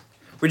 yeah.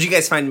 Where'd you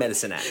guys find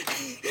medicine at?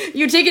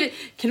 You're taking it.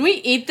 Can we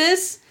eat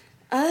this?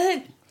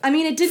 I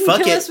mean, it didn't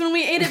Fuck kill it. us when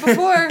we ate it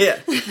before. Yeah.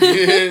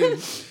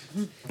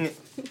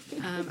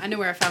 I know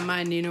where I found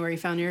mine. Do you know where you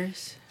found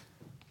yours?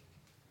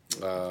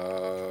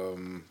 I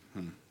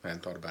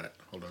hadn't thought about it.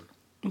 Hold on.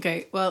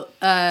 Okay, well,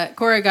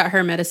 Cora got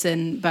her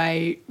medicine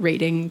by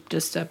raiding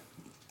just a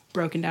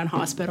broken down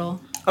hospital.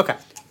 Okay.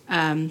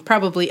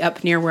 Probably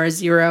up near where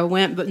Zero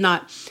went, but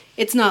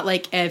it's not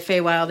like a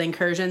Feywild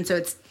incursion,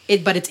 so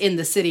but it's in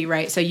the city,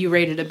 right? So you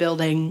raided a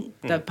building.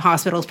 The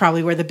hospital's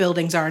probably where the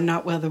buildings are,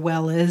 not where the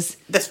well is.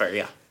 That's fair,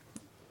 yeah.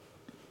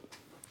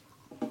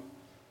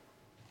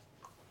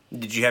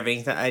 Did you have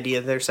any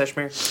idea there,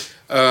 Seshmir?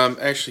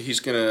 Actually,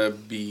 he's gonna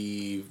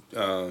be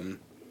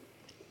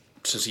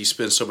since he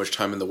spends so much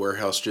time in the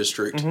warehouse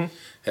district.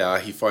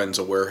 He finds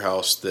a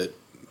warehouse that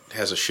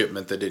has a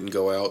shipment that didn't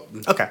go out.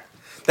 Okay.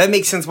 That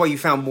makes sense why you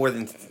found more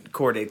than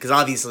Core did, because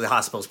obviously the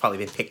hospital's probably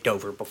been picked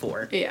over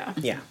before. Yeah.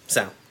 Yeah,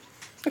 so.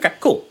 Okay,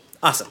 cool.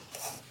 Awesome.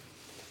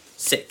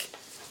 Sick.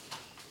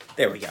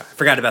 There we go. I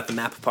forgot about the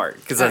map part,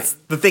 because that's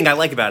the thing I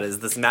like about it is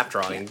this map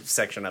drawing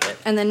section of it.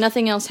 And then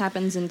nothing else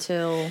happens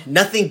until...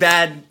 Nothing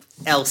bad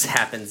else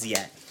happens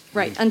yet.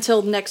 Right,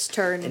 until next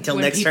turn. Until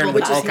When next people turn,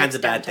 when die. all kinds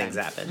of bad Downtime. things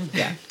happen.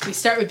 Yeah. We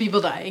start with people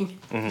dying.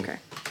 Okay.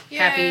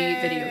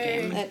 Happy video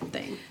game That-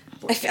 thing.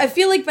 I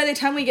feel like by the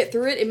time we get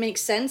through it, it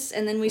makes sense,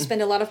 and then we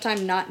spend a lot of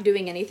time not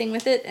doing anything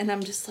with it, and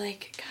I'm just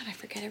like, God, I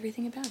forget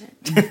everything about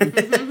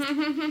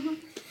it.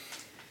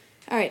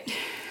 All right.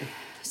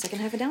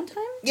 Second half of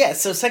downtime? Yeah,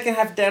 so second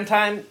half of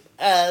downtime,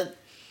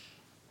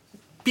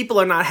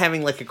 people are not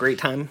having like a great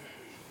time.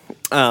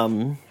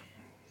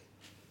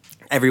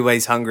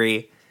 Everybody's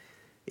hungry.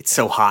 It's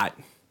so hot.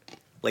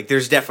 Like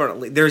there's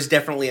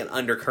definitely an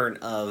undercurrent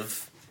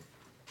of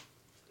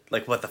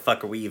like what the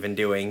fuck are we even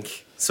doing?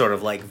 Sort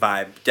of like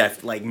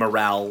vibe, like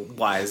morale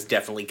wise,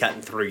 definitely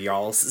cutting through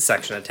y'all's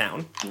section of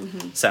town.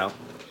 So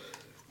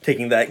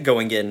taking that,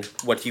 going in,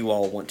 what do you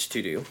all want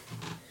to do?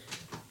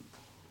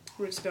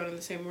 We're just going in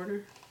the same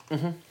order.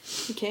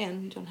 You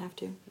can. You don't have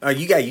to.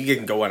 You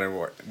can go in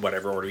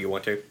whatever order you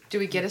want to. Do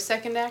we get a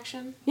second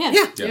action? Yeah.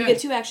 Yeah. You get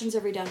 2 actions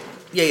every downtime.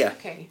 Yeah.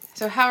 Okay.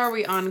 So how are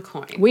we on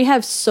coin? We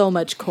have so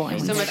much coin.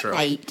 So much True.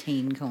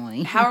 18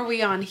 coin. How are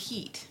we on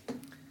heat?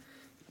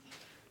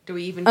 Do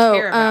we even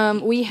care about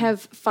heat? We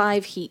have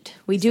 5 heat.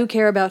 We do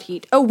care about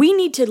heat. Oh, we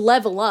need to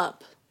level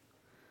up.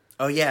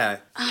 Oh yeah.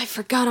 I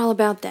forgot all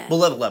about that. We'll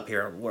level up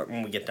here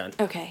when we get done.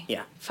 Okay.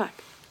 Yeah. Fuck.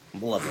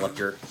 We'll level up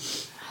your...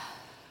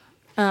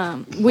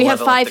 We have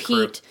level up 5 the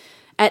crew. heat.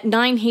 At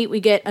 9 heat, we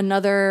get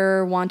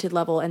another wanted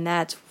level, and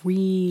that's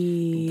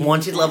really...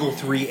 Wanted level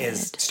 3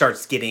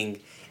 starts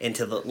getting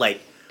into the, like...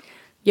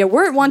 Yeah,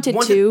 we're at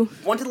wanted 2.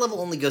 Wanted level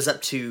only goes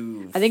up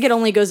to... I think it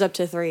only goes up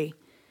to 3.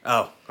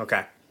 Oh,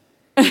 okay.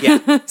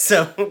 Yeah.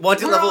 So,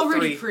 wanted We're level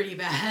already 3... pretty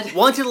bad.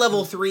 Wanted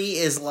level 3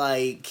 is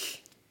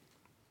like...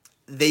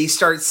 They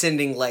start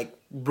sending, like,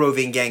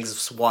 roving gangs of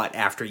SWAT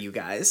after you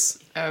guys.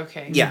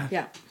 Okay. Yeah.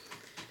 Yeah.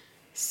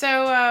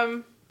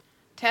 So,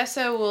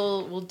 Tessa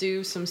will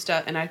do some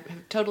stuff, and I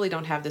totally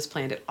don't have this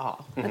planned at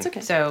all. That's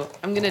okay. So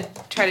I'm gonna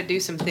try to do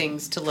some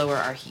things to lower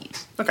our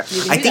heat. Okay.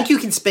 I think you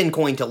can spend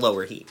coin to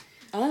lower heat.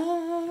 I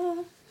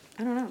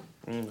don't know.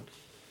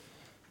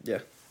 Yeah.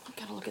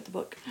 Gotta look at the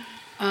book.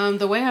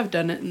 The way I've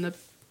done it in the...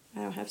 I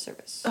don't have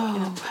service.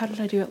 Oh, how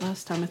did I do it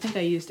last time? I think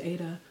I used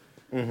Ada.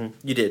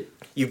 You did.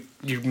 You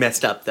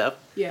messed up, though.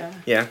 Yeah.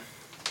 Yeah.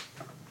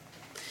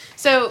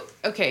 So,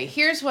 okay,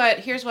 here's what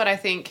I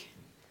think.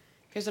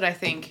 Here's what I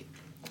think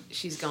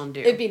she's gonna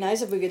do. It'd be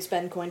nice if we could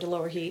spend coin to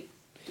lower heat.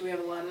 Do we have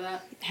a lot of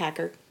that?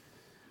 Hacker.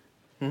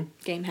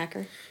 Game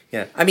hacker.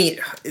 Yeah. I mean,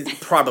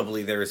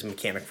 probably there is a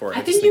mechanic for it.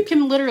 I just think you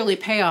can literally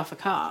pay off a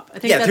cop. I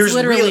think that's there's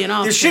literally an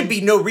option. There should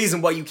be no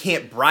reason why you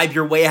can't bribe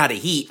your way out of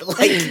heat.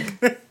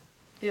 Like,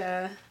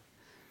 Yeah.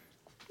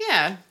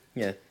 Yeah.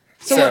 yeah.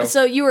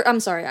 So you were... I'm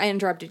sorry, I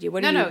interrupted you.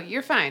 What No, do you... no,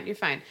 you're fine. You're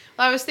fine.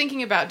 Well, I was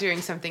thinking about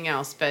doing something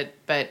else, but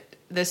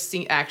this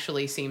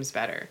actually seems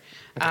better.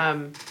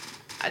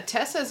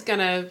 Tessa's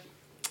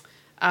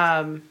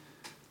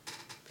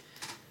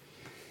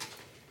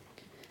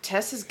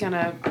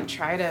gonna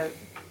try to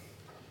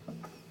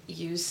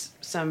use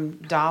some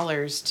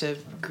dollars to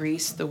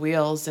grease the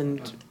wheels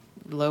and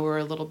lower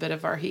a little bit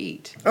of our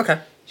heat. Okay.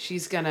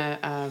 She's gonna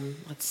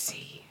let's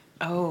see.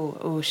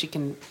 Oh, she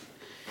can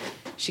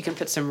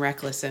put some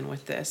reckless in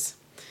with this.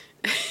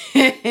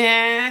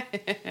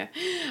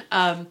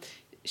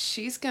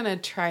 She's gonna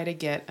try to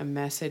get a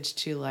message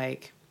to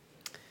like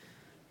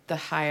the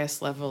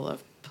highest level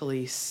of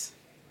police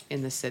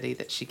in the city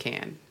that she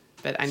can.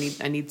 But I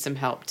need some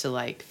help to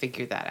like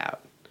figure that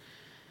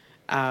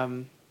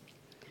out.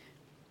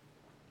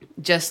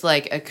 Just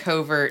like a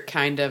covert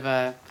kind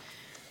of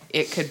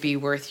it could be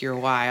worth your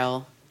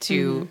while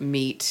to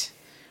meet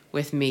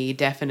with me.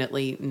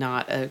 Definitely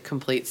not a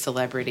complete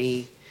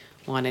celebrity,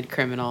 wanted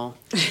criminal,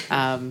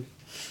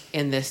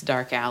 in this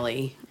dark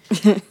alley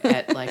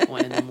at like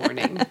 1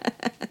 a.m. What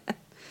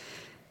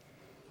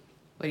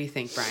do you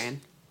think,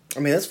 Brian? I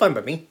mean, that's fine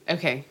by me.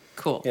 Okay,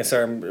 cool. Yeah,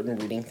 sorry, I'm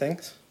reading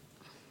things.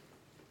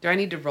 Do I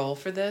need to roll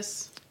for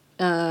this?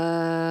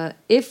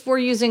 If we're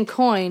using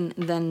coin,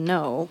 then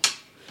no.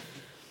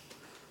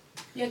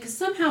 Yeah, because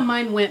somehow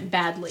mine went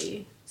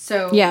badly.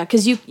 So Yeah,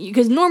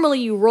 because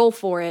normally you roll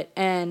for it,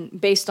 and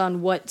based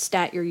on what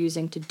stat you're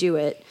using to do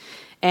it,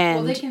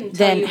 and they can tell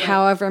then you that-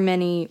 however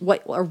many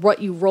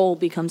what you roll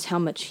becomes how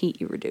much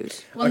heat you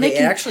reduce. Well, Okay, they it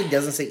can, actually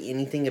doesn't say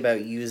anything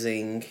about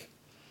using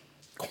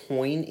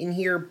coin in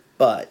here,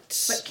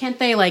 but but can't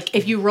they, like,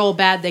 if you roll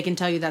bad, they can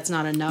tell you that's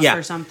not enough Yeah.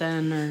 or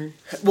something? Or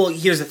well,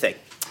 here's the thing.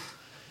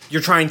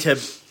 You're trying to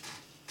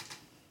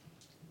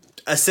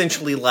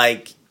essentially,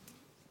 like,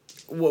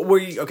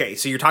 okay,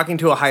 so you're talking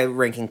to a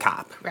high-ranking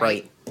cop,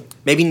 right?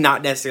 Maybe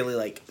not necessarily,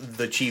 like,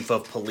 the chief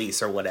of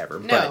police or whatever,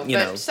 No, but, you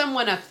know,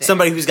 someone up there.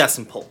 somebody who's got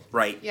some pull,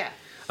 right? Yeah.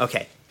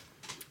 Okay.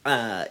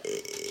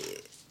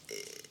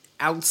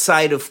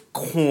 Outside of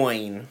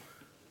coin,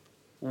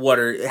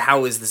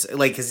 how is this,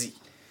 like, because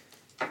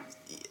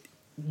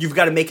you've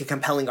got to make a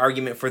compelling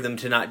argument for them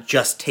to not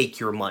just take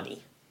your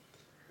money.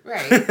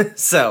 Right.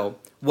 So,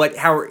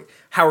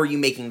 how are you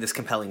making this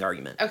compelling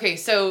argument? Okay,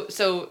 so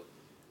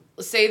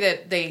say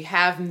that they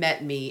have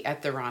met me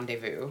at the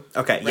rendezvous.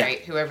 Okay, yeah. Right,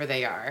 whoever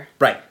they are.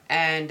 Right.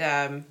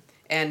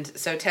 And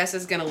so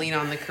Tessa's going to lean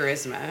on the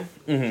charisma.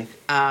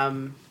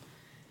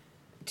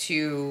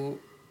 To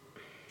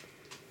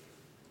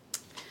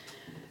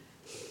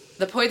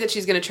the point that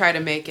she's going to try to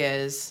make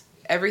is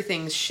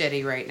everything's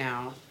shitty right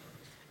now.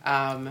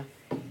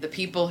 The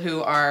people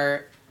who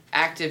are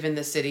active in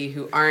the city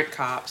who aren't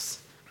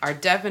cops are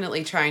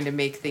definitely trying to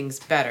make things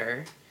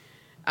better.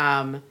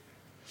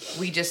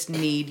 We just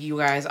need you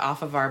guys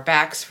off of our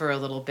backs for a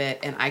little bit,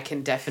 and I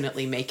can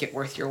definitely make it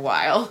worth your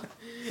while.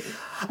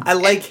 I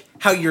like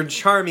how your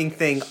charming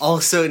thing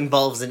also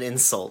involves an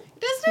insult.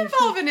 Doesn't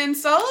involve an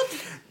insult.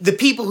 The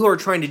people who are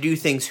trying to do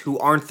things who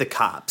aren't the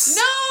cops.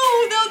 No,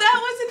 that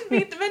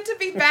wasn't meant to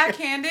be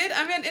backhanded.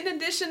 I meant in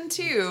addition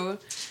to.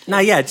 No,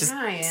 yeah, it just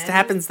Brian.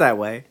 happens that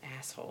way.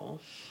 Asshole.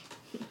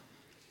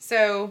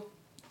 So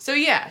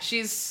yeah,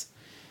 she's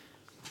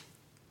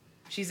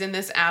in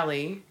this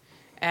alley,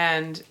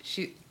 and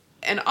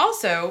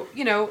also,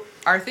 you know,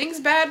 are things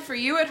bad for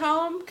you at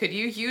home? Could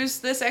you use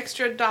this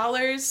extra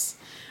dollars?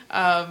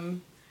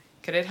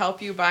 Could it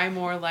help you buy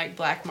more, like,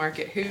 black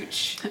market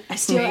hooch?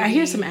 I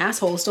hear some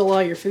asshole stole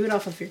all your food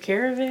off of your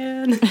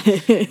caravan.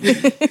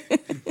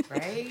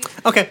 Right?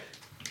 Okay.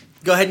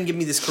 Go ahead and give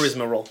me this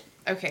charisma roll.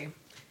 Okay,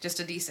 just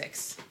a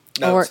d6.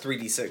 No, Or- it's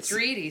 3d6.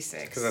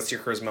 3d6. Because that's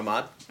your charisma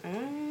mod.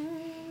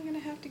 I'm gonna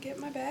have to get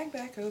my bag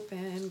back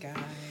open,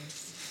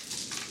 guys.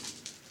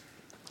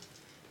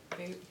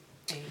 Okay,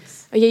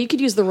 thanks. Oh yeah, you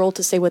could use the roll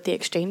to say what the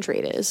exchange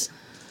rate is.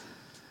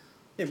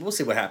 Yeah, we'll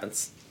see what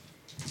happens.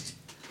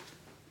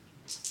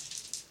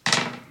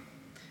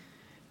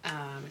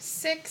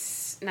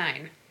 6,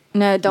 9.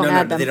 No, don't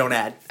add them. They don't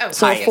add. Oh,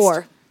 So highest.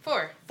 4.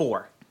 4.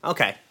 4.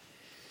 Okay.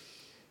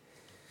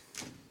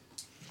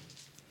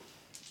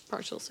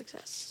 Partial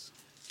success.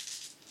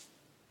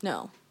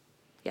 No.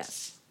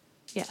 Yes.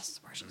 Yes.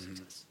 Partial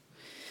success.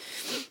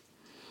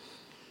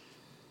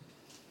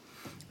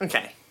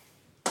 Okay.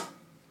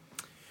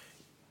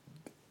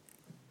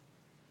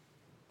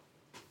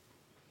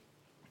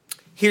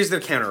 Here's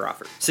their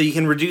counteroffer. So you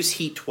can reduce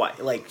heat twice,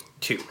 like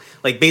 2.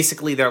 Like,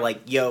 basically, they're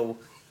like, yo,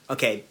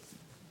 okay,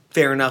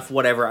 fair enough,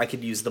 whatever, I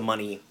could use the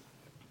money.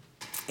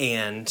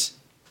 And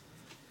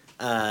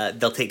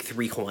they'll take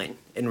 3 coin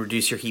and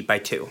reduce your heat by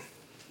 2.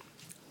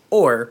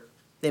 Or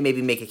they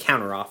maybe make a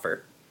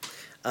counteroffer.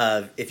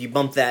 If you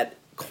bump that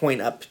coin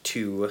up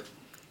to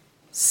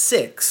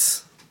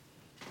 6,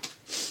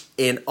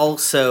 and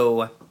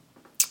also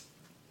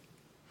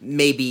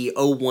maybe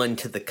 0-1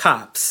 to the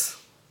cops,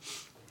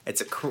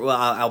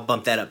 I'll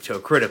bump that up to a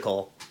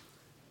critical.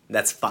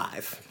 That's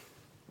 5.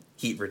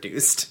 Heat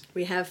reduced.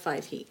 We have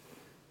 5 heat.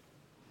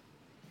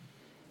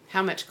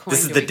 How much coin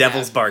This is do the we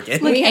devil's have?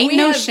 bargain. Look, ain't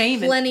no have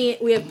shame in- plenty.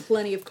 We have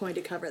plenty of coin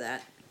to cover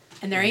that.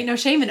 And there ain't no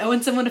shame in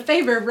owing someone a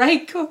favor,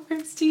 right,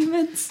 Corey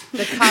Stevens?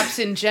 The cops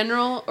in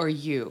general, or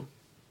you?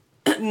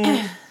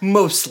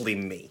 Mostly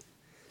me.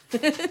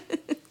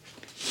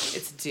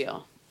 It's a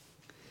deal.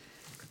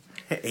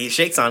 He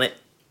shakes on it.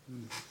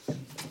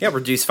 Yeah,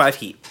 reduce 5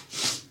 heat.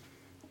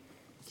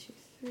 2,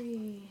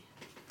 3.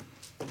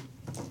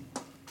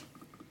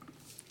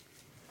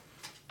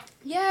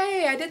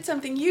 Yay, I did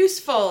something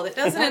useful that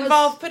doesn't That was-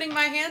 involve putting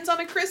my hands on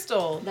a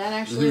crystal. That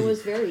actually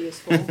was very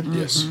useful.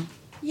 Yes.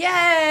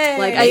 Yay!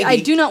 Like, I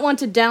do not want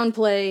to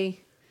downplay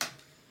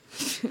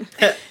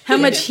how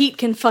much heat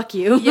can fuck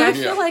you. Yeah, I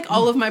feel Yeah. like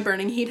all of my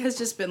burning heat has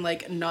just been,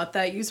 like, not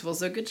that useful,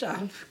 so good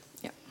job.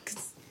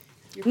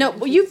 No,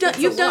 well, you've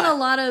done a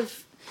lot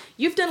of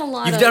You've done a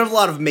lot You've done a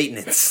lot of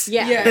maintenance.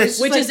 Yeah, it's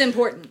which like- is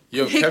important.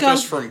 You have Kick kept off-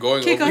 us from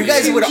going kick over. off You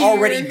guys two would here.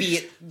 already be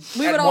at,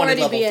 We at would one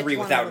already level be at 3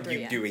 one without level three, you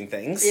yeah. doing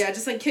things. Yeah,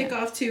 just like kick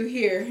off 2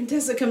 here. And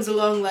Tessa comes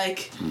along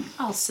like,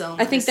 I'll sell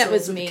my I think that soul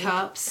was to the me.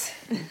 cops.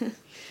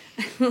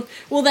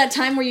 Well, that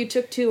time where you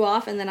took 2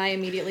 off and then I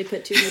immediately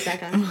put 2 heat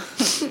back on.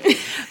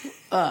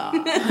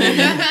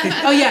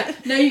 Oh yeah,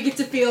 now you get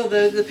to feel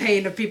the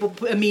pain of people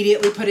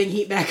immediately putting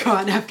heat back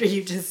on after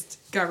you just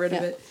got rid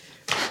of Yeah. it.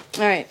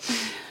 All right.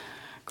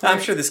 I'm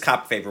sure this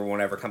cop favor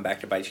won't ever come back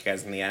to bite you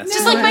guys in the ass.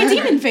 Just like my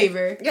demon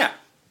favor. Yeah.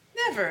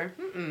 Never.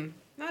 Mm-mm.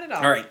 Not at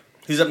all. All right.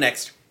 Who's up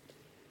next?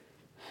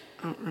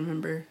 I don't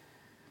remember.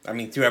 I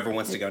mean, whoever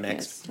wants to go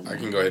next. I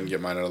can go ahead and get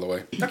mine out of the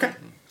way. Okay.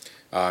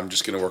 I'm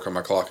just going to work on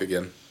my clock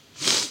again.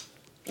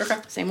 Okay.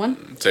 Same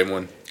one? Same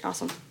one.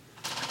 Awesome.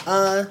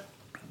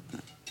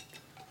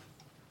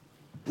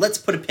 Let's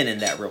put a pin in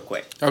that real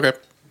quick. Okay.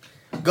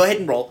 Go ahead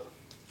and roll.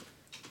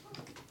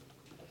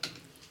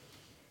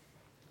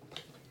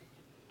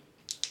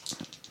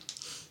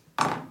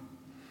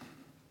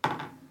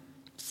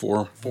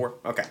 Four. 4.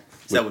 Okay.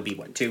 So that would be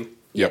what, 2?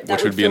 Yep, that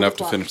which would would be fill the enough to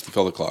clock. finish the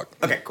fill the clock.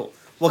 Okay, cool.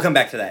 We'll come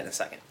back to that in a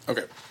second.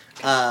 Okay.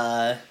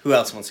 Who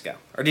else wants to go?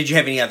 Or did you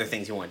have any other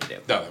things you wanted to do?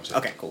 No, that was it.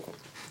 Okay, cool.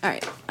 All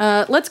right.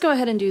 Let's go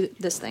ahead and do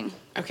this thing.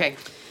 Okay.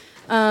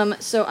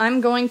 So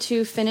I'm going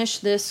to finish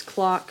this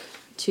clock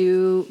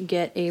to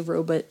get a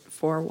robot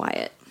for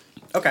Wyatt.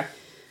 Okay.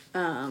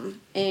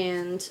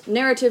 And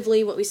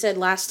narratively, what we said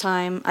last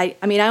time, I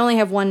mean, I only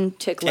have 1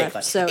 tick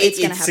left, so it's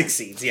going to happen.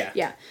 succeeds, yeah.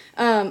 Yeah.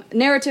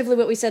 Narratively,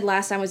 what we said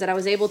last time was that I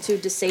was able to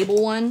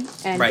disable one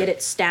and Right. get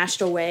it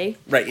stashed away.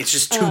 Right, it's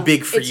just too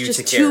big for you to carry. It's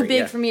just too big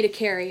yeah. for me to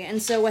carry.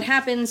 And so what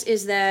happens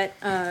is that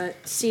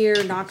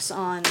Seer knocks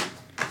on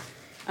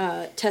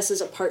Tessa's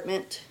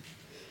apartment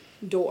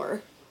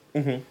door,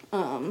 looking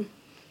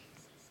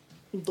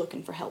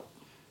for help.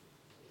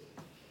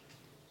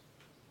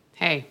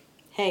 Hey.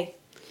 Hey,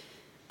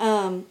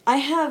 I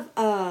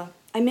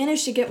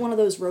managed to get one of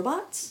those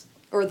robots,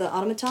 or the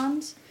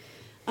automatons.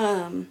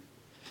 I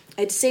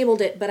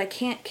disabled it, but I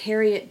can't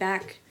carry it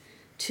back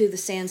to the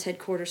Sands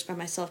headquarters by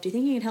myself. Do you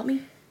think you can help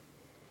me?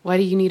 Why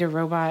do you need a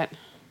robot?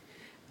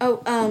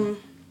 Oh,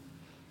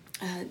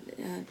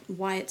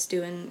 Wyatt's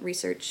doing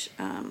research,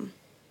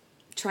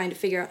 trying to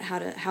figure out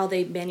how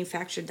they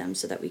manufactured them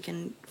so that we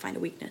can find a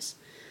weakness.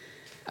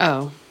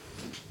 Oh.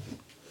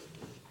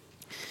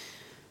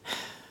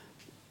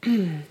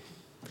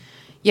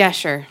 Yeah,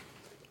 sure.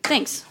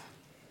 Thanks.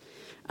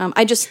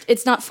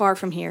 It's not far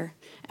from here,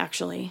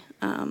 actually.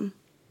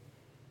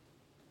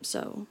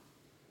 So.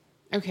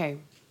 Okay.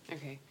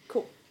 Okay.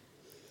 Cool.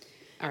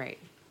 All right.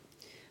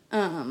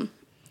 And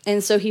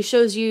so he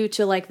shows you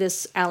to like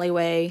this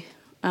alleyway,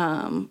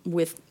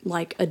 with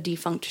like a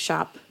defunct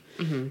shop,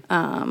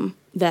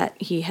 that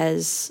he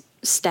has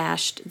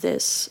stashed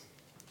this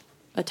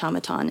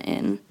automaton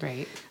in.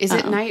 Right. Is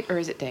it night or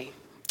is it day?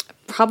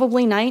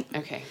 Probably night,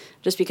 Okay.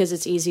 just because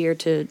it's easier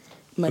to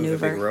Move the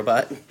big maneuver.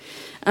 robot.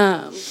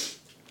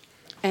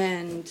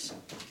 And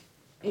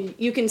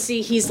you can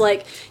see he's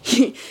like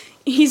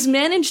he's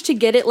managed to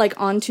get it like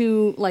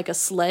onto like a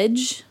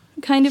sledge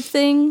kind of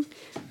thing,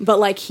 but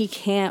like he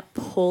can't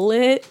pull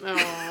it.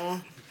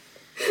 Oh.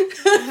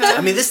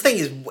 I mean, this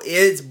thing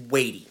is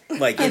weighty.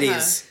 Like it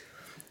is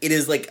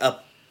like a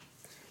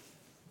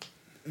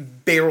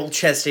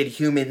barrel-chested,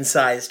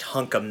 human-sized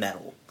hunk of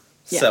metal.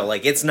 Yeah. So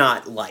like it's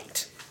not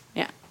light.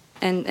 Yeah,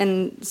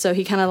 and so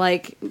he kind of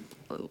like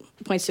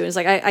points to it. It's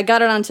like I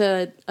got it onto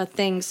a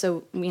thing,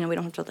 so we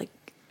don't have to like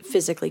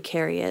physically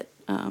carry it.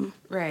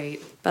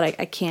 Right. But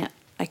I can't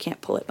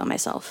pull it by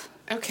myself.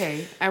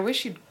 Okay. I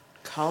wish you'd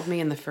called me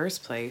in the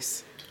first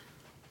place.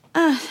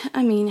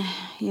 I mean,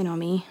 you know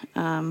me.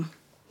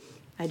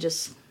 I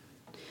just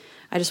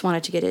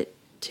wanted to get it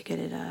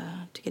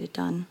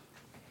done.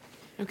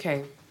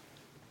 Okay.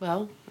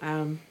 Well,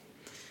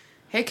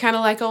 hey, kind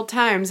of like old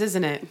times,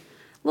 isn't it? A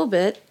little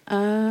bit.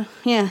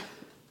 Yeah.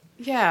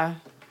 Yeah.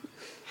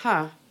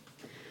 Huh.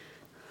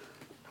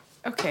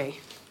 Okay.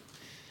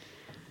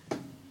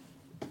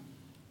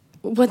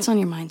 What's on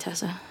your mind,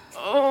 Tessa?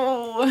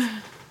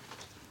 Oh.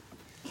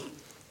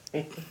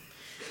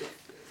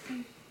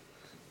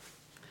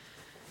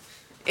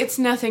 It's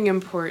nothing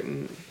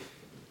important.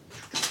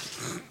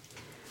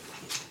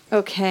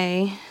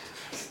 Okay.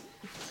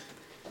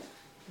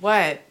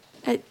 What?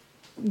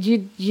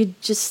 You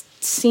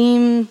just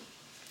seem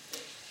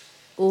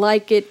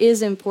like it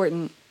is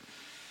important.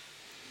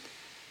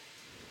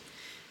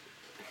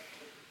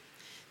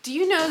 Do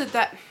you know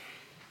that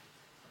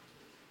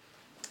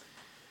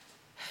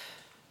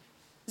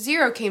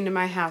Zero came to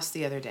my house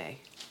the other day?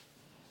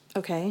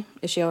 Okay.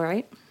 Is she all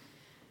right?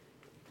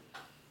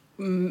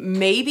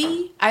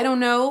 Maybe? I don't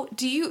know.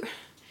 Do you...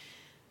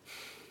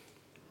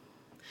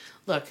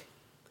 Look,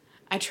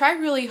 I try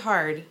really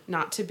hard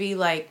not to be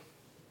like...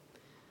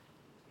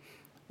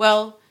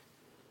 Well,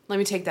 let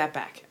me take that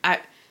back.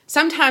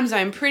 Sometimes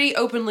I'm pretty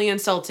openly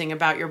insulting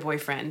about your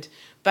boyfriend,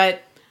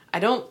 but I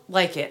don't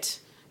like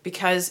it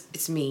because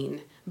it's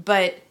mean.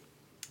 But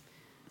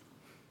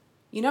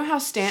you know how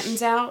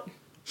Stanton's out?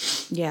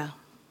 Yeah.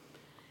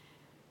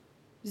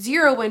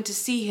 Zero went to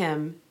see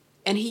him,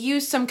 and he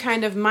used some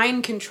kind of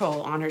mind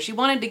control on her. She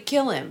wanted to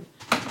kill him.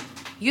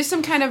 Used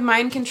some kind of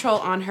mind control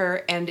on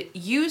her and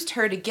used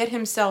her to get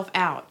himself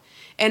out.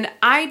 And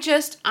I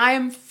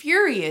am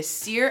furious,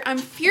 Seer. I'm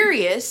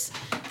furious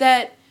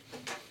that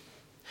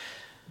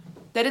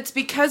it's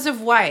because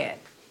of Wyatt.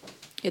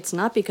 It's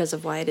not because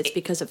of Wyatt, it's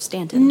because of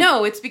Stanton.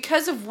 No, it's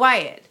because of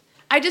Wyatt.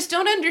 I just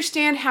don't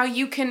understand how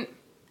you can...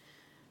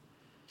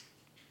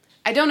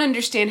 I don't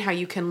understand how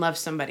you can love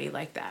somebody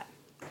like that.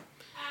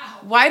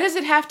 Why does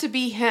it have to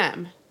be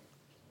him?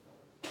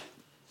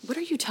 What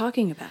are you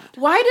talking about?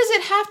 Why does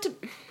it have to...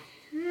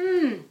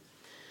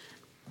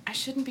 I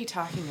shouldn't be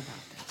talking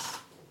about this.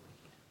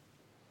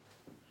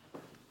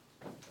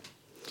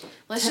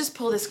 Let's just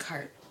pull this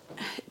cart.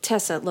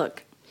 Tessa,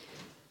 look.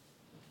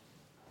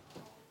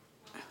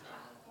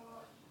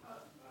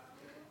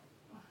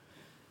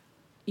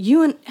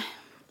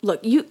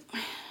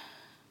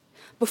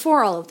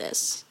 Before all of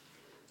this,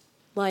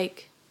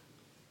 like,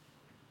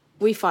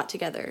 we fought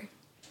together,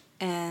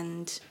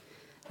 and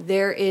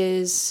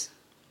there's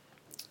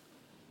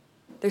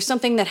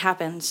something that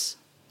happens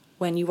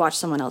when you watch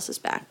someone else's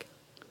back,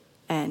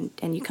 and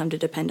you come to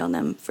depend on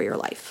them for your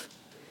life.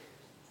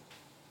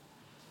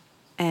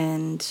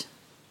 And,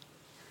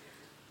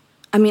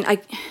 I mean,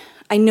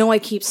 I know I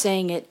keep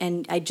saying it,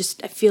 and I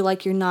feel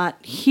like you're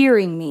not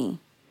hearing me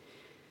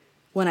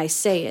when I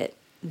say it,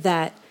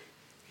 that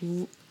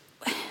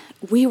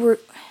we were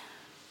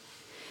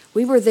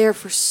there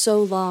for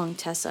so long,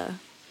 Tessa,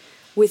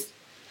 with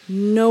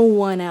no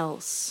one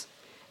else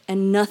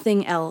and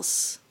nothing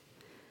else.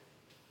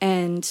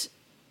 And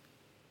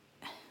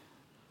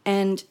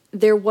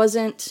there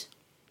wasn't...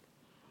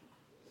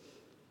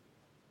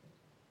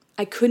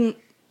 I couldn't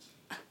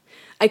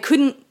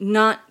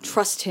not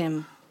trust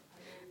him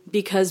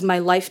because my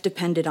life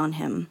depended on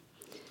him.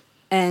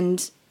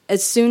 And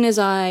as soon as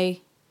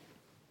I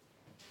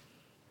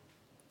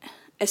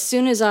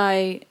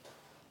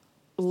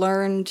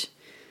learned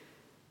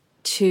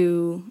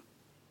to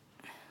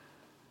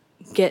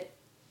get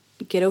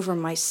over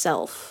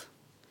myself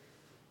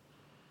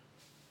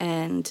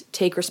and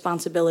take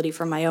responsibility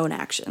for my own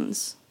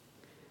actions,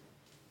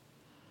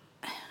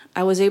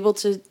 I was able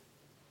to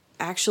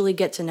actually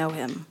get to know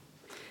him.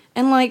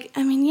 And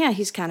yeah,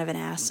 he's kind of an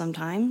ass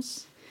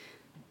sometimes,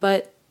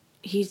 but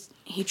he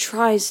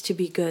tries to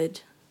be good.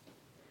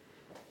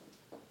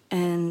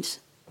 And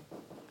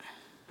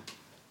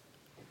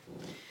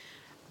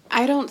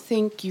I don't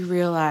think you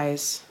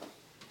realize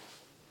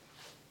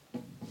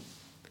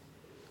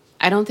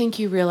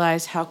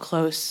how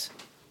close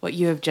what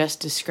you have just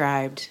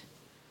described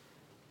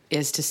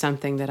is to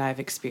something that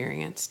I've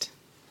experienced.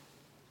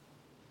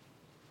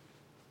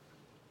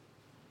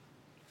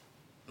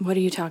 What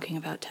are you talking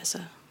about,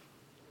 Tessa?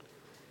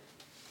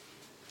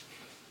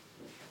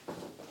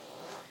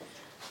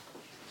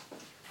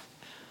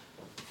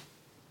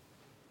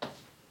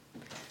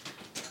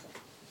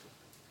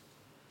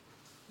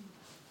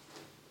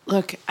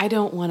 Look, I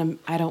don't want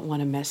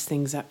to mess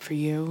things up for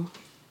you.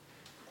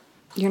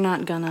 You're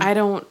not gonna. I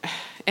don't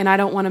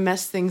want to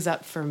mess things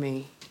up for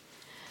me.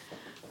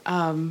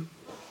 But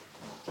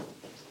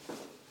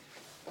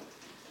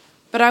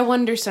I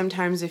wonder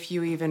sometimes if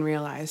you even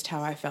realized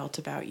how I felt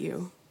about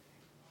you.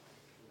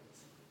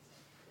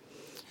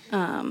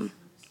 And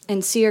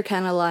Seer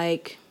kind of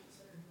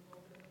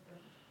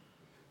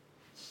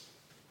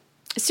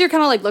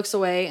looks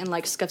away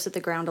and scuffs at the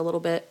ground a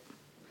little bit,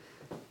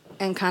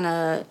 and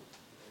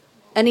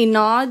he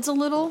nods a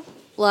little,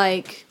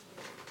 like,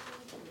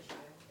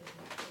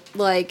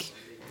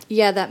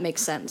 yeah, that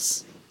makes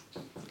sense.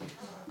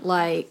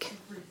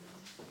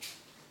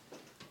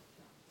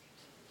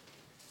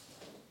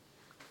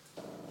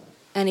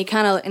 And he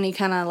kind of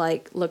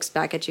looks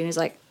back at you and he's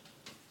like,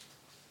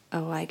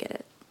 oh, I get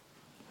it.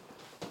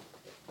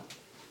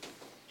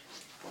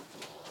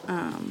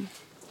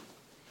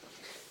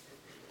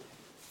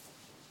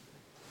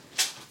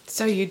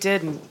 So you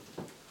didn't?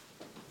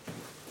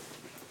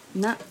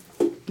 Not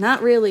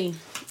really,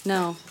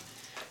 no.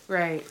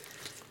 Right.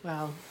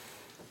 Well,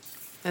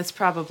 that's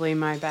probably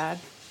my bad.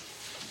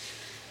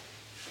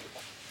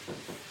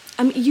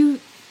 I mean,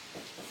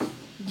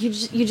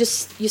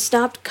 you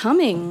stopped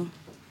coming.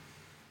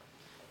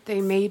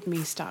 They made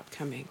me stop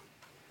coming.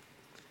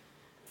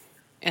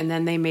 And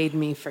then they made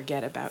me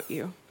forget about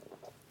you.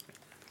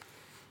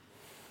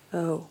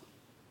 Oh.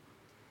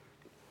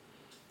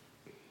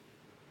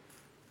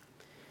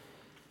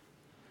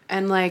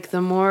 And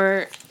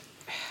the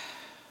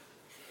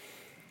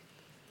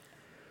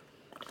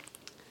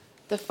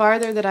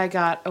farther that I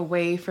got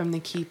away from the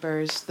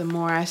keepers, the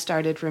more I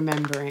started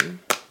remembering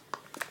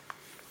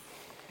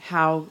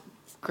how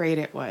great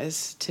it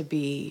was to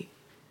be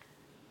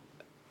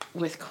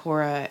with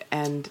Cora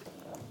and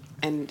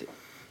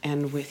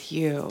with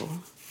you.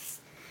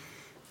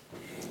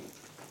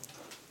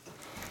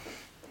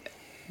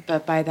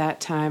 But by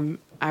that time,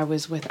 I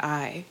was with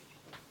I,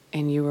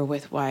 and you were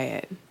with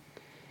Wyatt.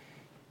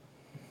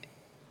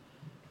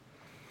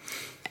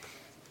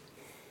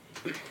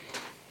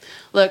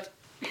 Look,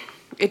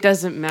 it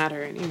doesn't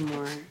matter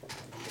anymore.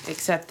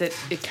 Except that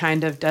it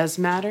kind of does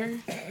matter.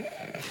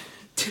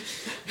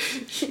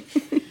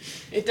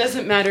 It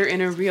doesn't matter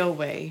in a real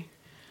way.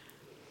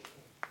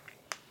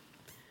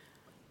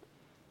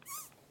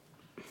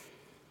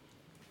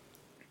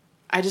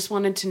 I just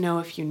wanted to know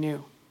if you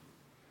knew.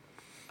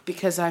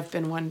 Because I've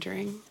been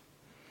wondering.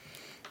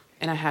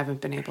 And I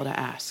haven't been able to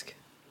ask.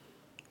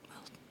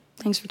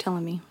 Thanks for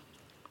telling me.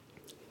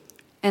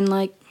 And,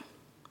 like,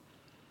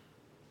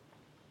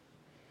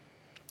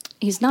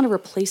 he's not a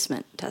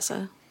replacement,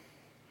 Tessa.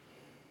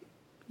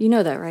 You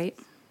know that, right?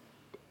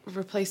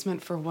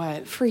 Replacement for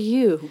what? For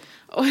you.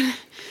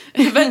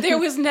 But there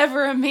was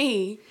never a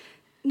me.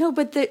 No,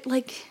 but,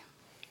 like...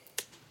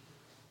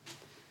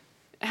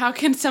 How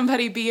can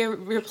somebody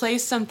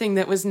replace something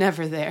that was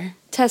never there?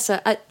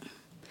 Tessa,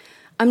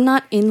 I'm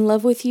not in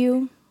love with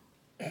you,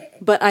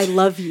 but I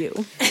love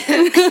you.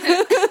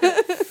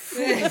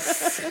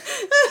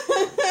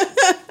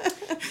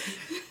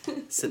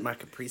 Sit my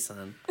Capri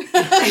Sun.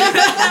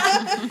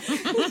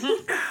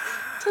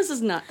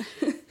 Tessa's not.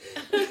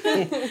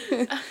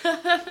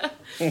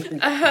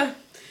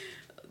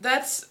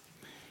 That's...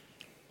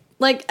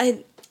 Like,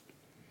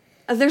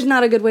 there's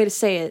not a good way to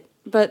say it,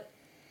 but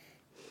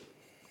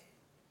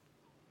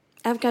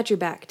I've got your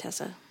back,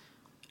 Tessa.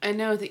 I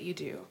know that you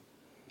do.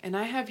 And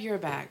I have your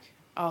back,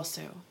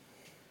 also.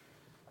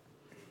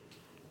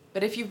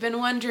 But if you've been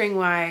wondering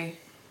why...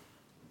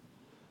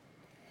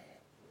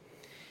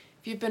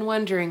 If you've been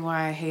wondering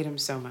why I hate him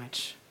so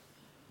much...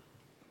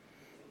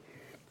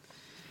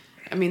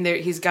 I mean,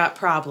 he's got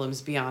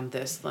problems beyond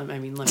this. Let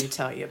me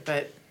tell you.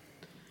 But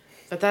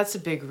that's a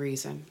big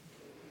reason.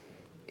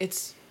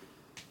 It's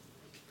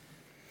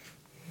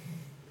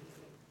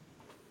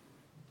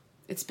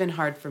been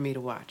hard for me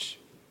to watch.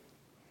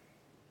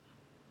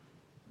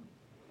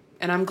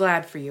 And I'm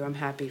glad for you. I'm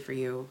happy for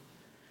you.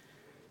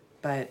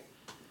 And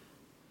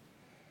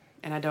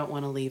I don't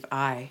want to leave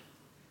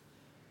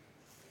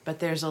but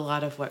there's a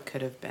lot of what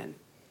could have been.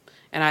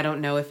 And I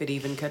don't know if it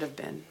even could have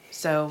been.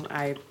 So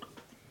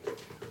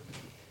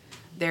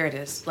there it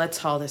is. Let's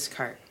haul this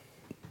cart.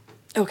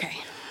 Okay.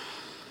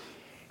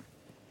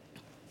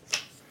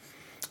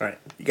 All right,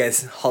 you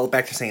guys haul it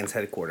back to Sands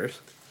headquarters.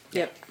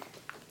 Yep.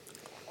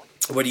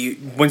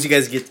 Once you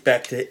guys get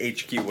back to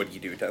HQ, what do you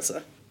do,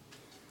 Tessa?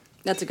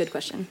 That's a good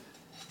question.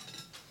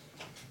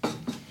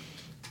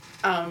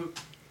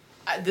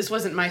 This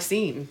wasn't my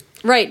scene.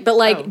 Right, but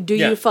like, do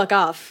Yeah. you fuck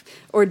off?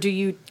 Or do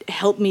you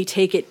help me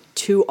take it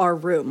to our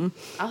room?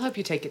 I'll help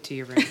you take it to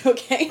your room.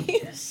 Okay.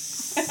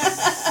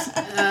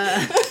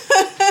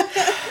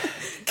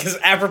 Because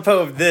apropos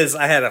of this,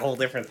 I had a whole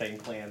different thing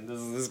planned. This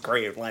is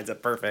great. It lines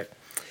up perfect.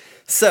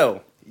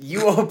 So,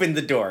 you open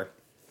the door.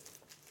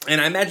 And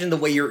I imagine the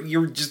way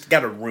you're just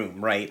got a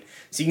room, right?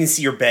 So you can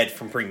see your bed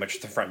from pretty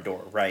much the front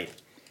door, right?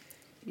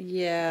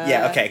 Yeah.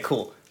 Yeah, okay,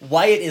 cool.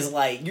 Wyatt is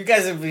like, you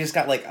guys have just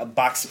got like a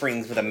box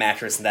springs with a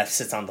mattress and that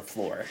sits on the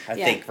floor, I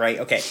think, right?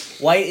 Okay.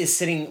 Wyatt is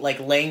sitting,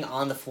 like, laying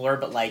on the floor,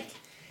 but like,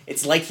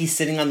 it's like he's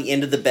sitting on the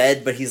end of the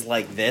bed, but he's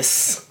like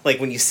this. Like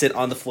when you sit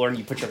on the floor and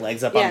you put your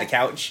legs up on the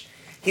couch.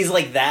 He's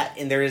like that,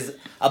 and there is,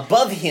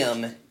 above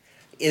him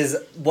is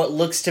what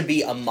looks to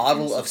be a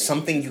model of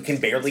something you can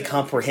barely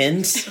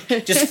comprehend,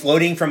 just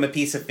floating from a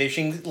piece of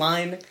fishing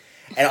line.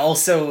 And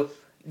also,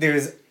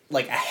 there's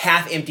like a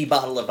half-empty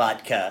bottle of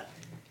vodka.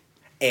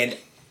 And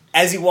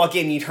as you walk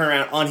in and you turn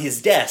around, on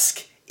his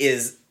desk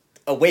is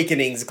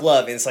Awakening's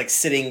glove, and it's like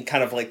sitting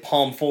kind of like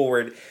palm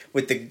forward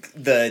with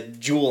the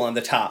jewel on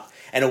the top.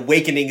 And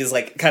Awakening is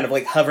like kind of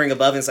like hovering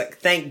above, and it's like,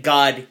 thank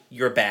God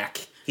you're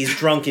back. He's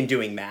drunk and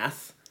doing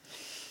math.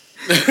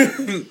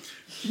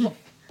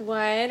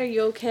 Wyatt, are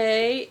you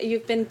okay?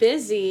 You've been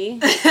busy.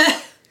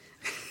 I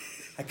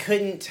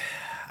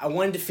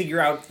wanted to figure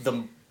out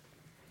the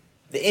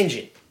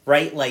engine,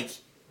 right? Like,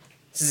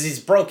 since he's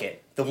broken,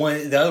 the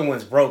other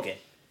one's broken,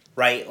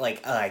 right?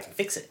 Like, I can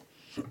fix it.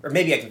 Or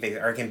maybe I can fix it,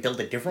 or I can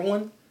build a different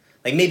one.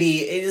 Like,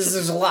 maybe,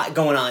 there's a lot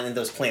going on in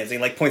those plans. And he,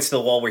 like, points to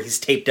the wall where he's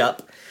taped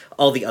up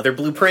all the other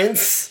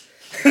blueprints.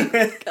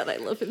 God, I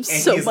love him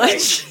so much. Like,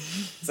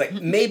 it's like,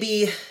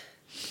 maybe...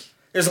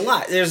 There's a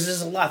lot. There's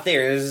just a lot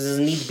there. There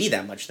doesn't need to be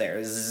that much there.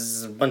 This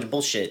is a bunch of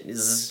bullshit. This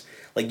is,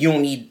 like, you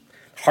don't need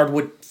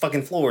hardwood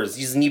fucking floors.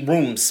 You just need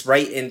rooms,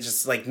 right? And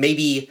just, like,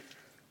 maybe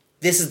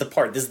this is the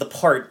part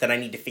that I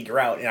need to figure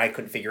out, and I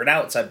couldn't figure it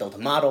out, so I built a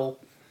model.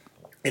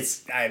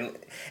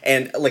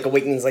 And, like,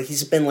 Awakening's like,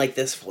 he's been like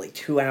this for, like,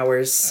 2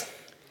 hours.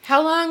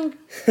 How long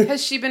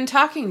has she been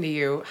talking to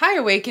you? Hi,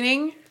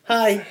 Awakening.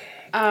 Hi.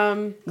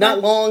 Not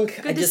long.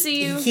 Good to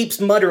see you. He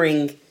keeps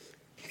muttering.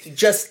 He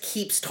just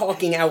keeps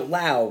talking out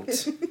loud.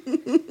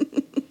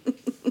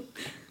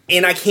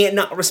 And I can't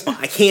not respond.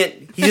 I can't.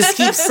 He just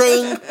keeps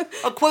saying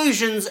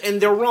equations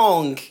and they're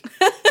wrong.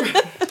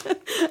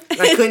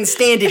 And I couldn't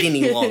stand it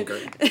any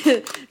longer.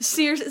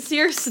 Sear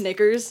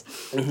snickers.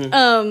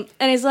 Mm-hmm.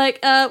 And he's like,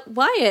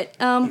 Wyatt,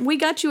 we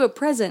got you a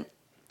present.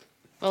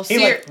 Well, He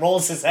like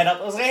rolls his head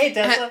up. I was like, hey,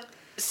 Tessa.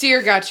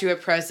 Sear got you a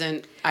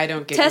present. I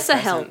don't get Tessa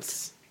your helped.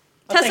 presents.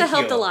 Tessa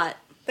helped a lot.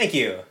 Thank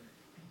you.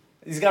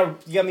 You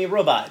got me a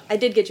robot. I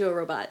did get you a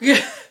robot.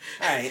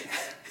 Alright.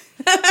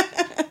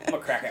 I'm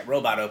gonna crack that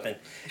robot open.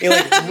 He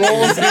like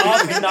rolls it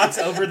off and knocks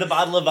over the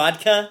bottle of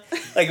vodka.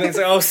 Like it's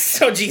like, oh,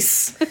 so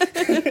jeez.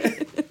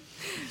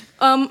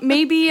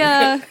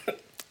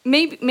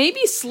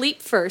 Maybe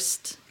sleep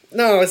first.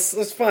 No,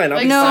 it's fine. I'll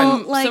Like be No,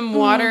 fine. like some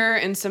water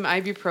and some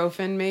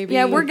ibuprofen, maybe.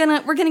 Yeah, we're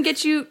gonna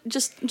get you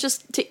just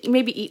to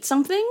maybe eat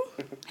something.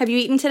 Have you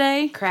eaten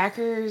today?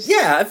 crackers.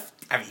 Yeah,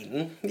 I've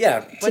eaten.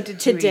 Yeah, What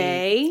did you eat?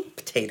 Today?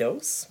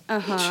 potatoes.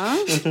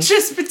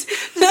 Just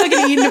like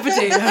eating a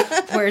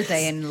potato. Were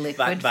they in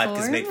liquid Vodka's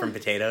form? made from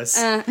potatoes.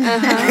 See,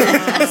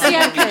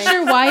 I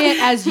picture Wyatt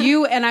as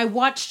you, and I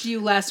watched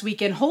you last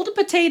weekend hold a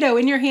potato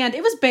in your hand.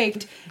 It was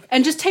baked,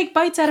 and just take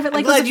bites out of it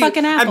like it was a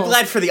fucking apple. I'm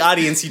glad for the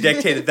audience you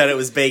dictated that it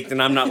was baked,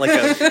 and I'm not like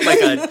a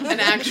An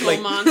actual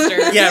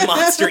monster. yeah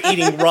monster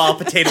eating raw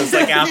potatoes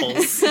like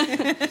apples.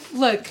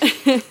 Look,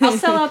 I'll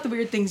sell out the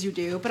weird things you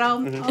do, but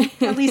I'll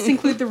at least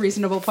include the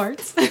reasonable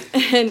parts.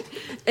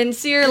 And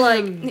Seer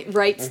like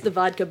rights the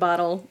vodka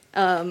bottle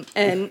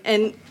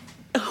and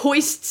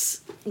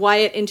hoists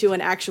Wyatt into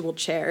an actual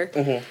chair.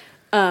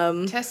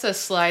 Tessa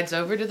slides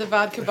over to the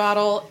vodka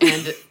bottle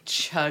and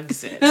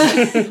chugs it.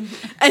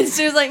 And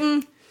Seer's like,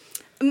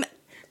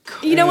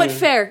 you know what?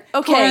 Fair.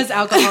 Okay. Cora's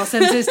alcohol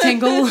senses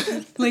tingle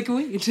like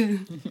weed.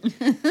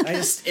 I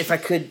just if I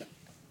could.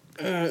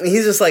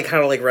 He's just like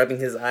kind of like rubbing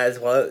his eyes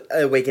while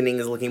Awakening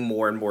is looking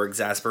more and more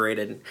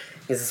exasperated.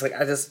 He's just like,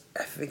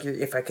 I figure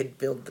if I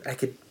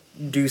could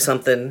do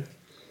something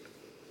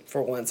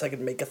for once, I could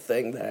make a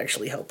thing that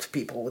actually helps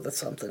people with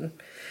something.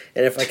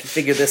 And if I could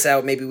figure this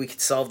out, maybe we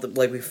could solve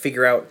we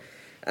figure out,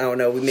 I don't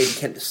know, we maybe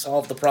can't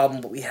solve the problem,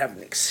 but we have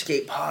an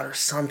escape pod or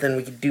something.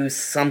 We could do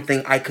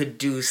something. I could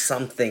do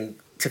something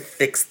to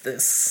fix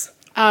this.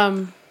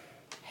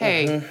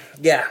 Hey,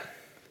 Yeah.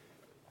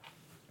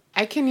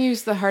 I can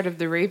use the heart of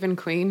the Raven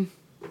Queen.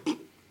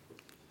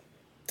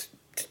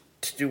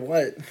 To do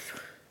what?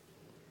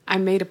 I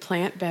made a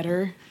plant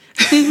better.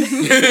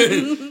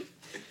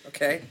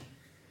 Okay.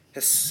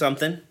 It's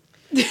something.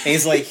 And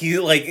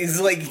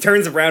he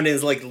turns around and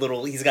is like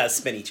he's got a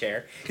spinny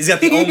chair. He's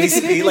got the only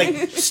he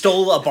like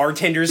stole a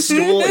bartender's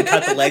stool and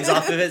cut the legs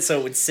off of it so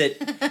it would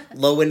sit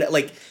low and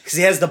because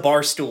he has the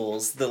bar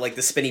stools,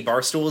 the spinny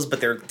bar stools,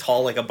 but they're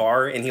tall like a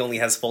bar and he only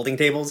has folding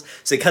tables.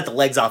 So he cut the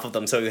legs off of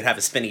them so he would have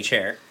a spinny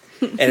chair.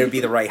 And it would be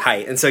the right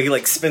height. And so he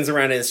spins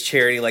around in his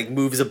chair and he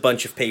moves a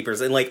bunch of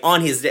papers and on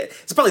his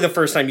it's probably the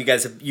first time you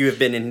have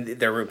been in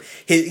their room.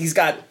 He's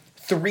got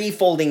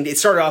it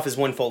started off as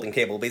one folding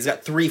table, but he's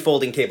got 3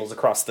 folding tables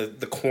across the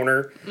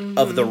corner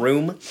of the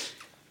room.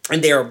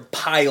 And they are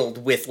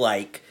piled with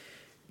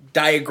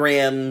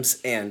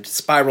diagrams and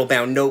spiral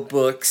bound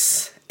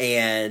notebooks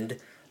and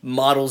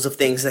models of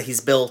things that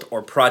he's built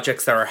or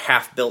projects that are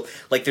half built.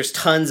 There's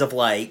tons of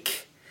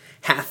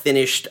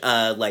half-finished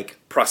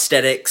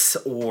prosthetics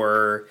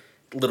or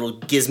little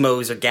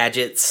gizmos or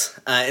gadgets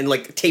and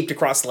taped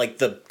across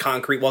the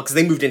concrete wall because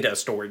they moved into a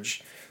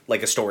storage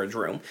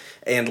room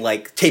and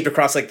taped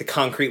across the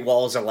concrete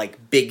walls are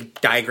big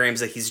diagrams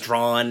that he's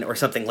drawn or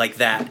something like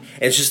that. And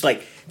it's just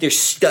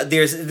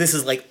this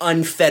is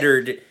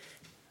unfettered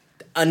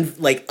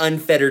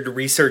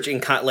research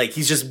and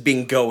he's just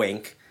been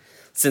going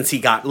since he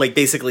got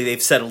basically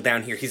they've settled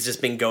down here. He's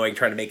just been going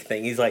trying to make a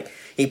thing. He's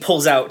he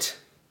pulls out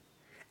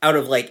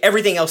of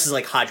everything else is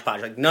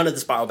hodgepodge. None of the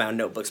spiral bound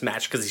notebooks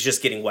match because he's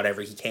just getting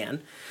whatever he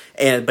can.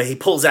 But he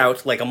pulls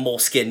out a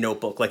moleskin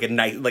notebook,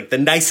 the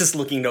nicest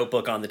looking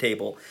notebook on the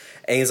table.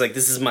 And he's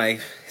this is my.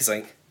 He's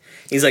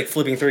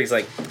flipping through. He's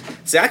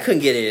see, I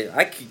couldn't get it.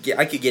 I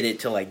could get it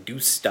to do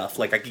stuff.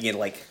 I could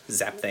get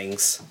zap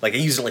things. I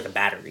used it like a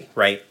battery,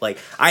 right?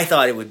 I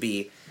thought it would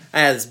be. I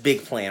had this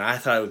big plan. I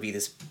thought it would be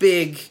this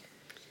big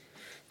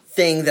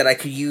thing that I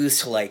could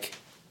use to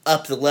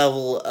up the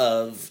level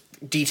of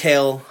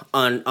detail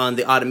on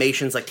the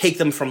automations, take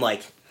them from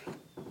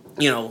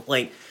you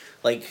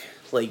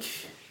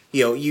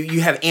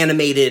have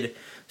animated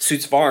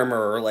suits of armor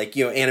or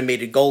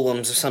animated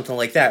golems or something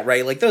like that,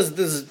 right? Those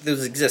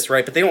exist,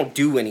 right? But they don't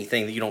do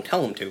anything that you don't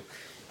tell them to.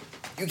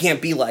 You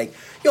can't be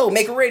yo,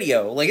 make a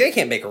radio. They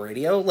can't make a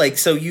radio.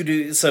 So you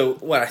do. So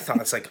what I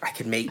thought is I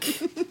could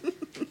make.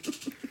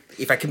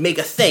 If I could make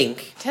a thing.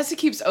 Tessa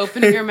keeps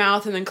opening her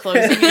mouth and then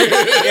closing it.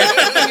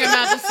 Opening your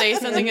mouth to say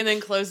something and then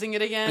closing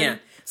it again. Yeah.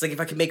 It's if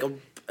I could make a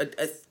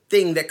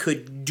thing that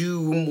could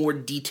do more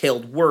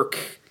detailed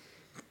work,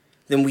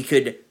 then we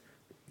could.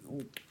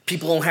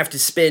 People don't have to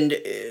spend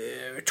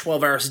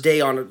 12 hours a day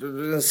on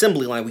an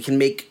assembly line. We can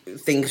make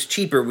things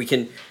cheaper. We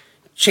can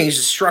change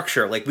the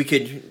structure. We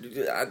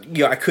could.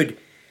 I could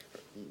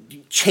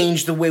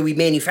change the way we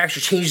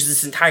manufacture. Change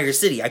this entire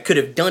city. I could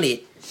have done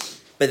it,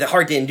 but the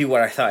heart didn't do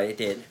what I thought it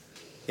did.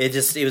 It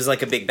was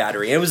like a big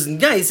battery. And it was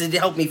nice. It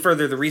helped me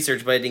further the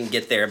research, but I didn't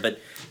get there. But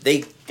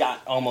they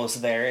got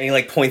almost there. And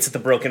he points at the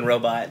broken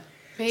robot.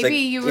 Maybe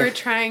you were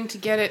trying to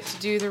get it to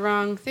do the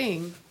wrong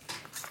thing.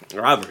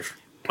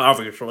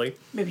 Obviously.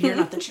 Maybe you're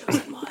not the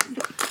chosen one.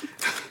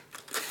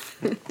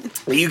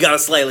 Well, you got a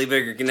slightly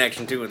bigger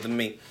connection to it than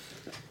me.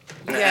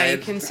 Yeah, you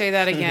can say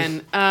that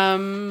again.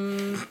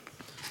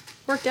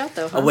 Worked out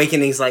though, huh?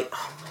 Awakening's oh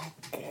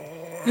my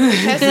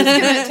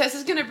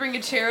Tessa's gonna bring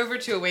a chair over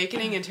to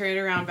Awakening and turn it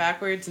around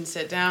backwards and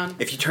sit down.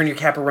 If you turn your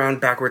cap around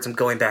backwards, I'm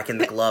going back in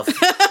the glove.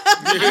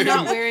 I'm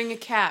not wearing a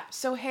cap,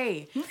 so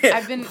hey,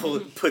 I've been.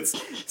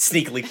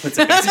 Sneakily puts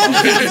a baseball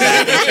cap in his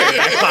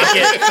back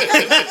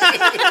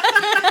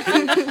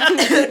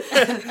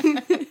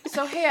pocket.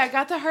 So hey, I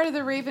got the Heart of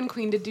the Raven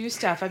Queen to do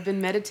stuff. I've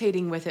been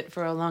meditating with it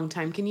for a long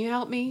time. Can you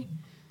help me?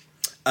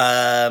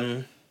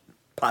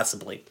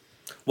 Possibly.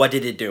 What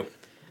did it do?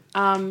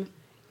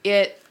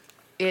 It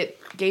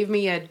gave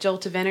me a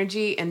jolt of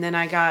energy, and then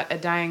I got a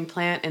dying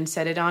plant and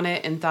set it on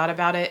it and thought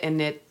about it,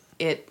 and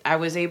I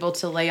was able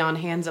to lay on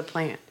hands a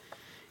plant.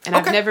 And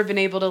I've never been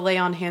able to lay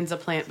on hands a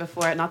plant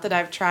before. Not that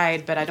I've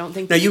tried, but I don't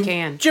think you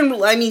can.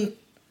 Generally, I mean,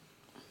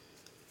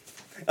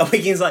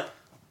 Awakening's like,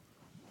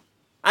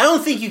 I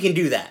don't think you can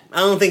do that. I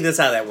don't think that's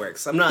how that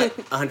works. I'm not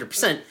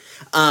 100%.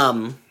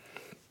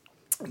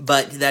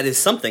 But that is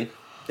something.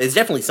 It's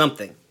definitely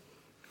something.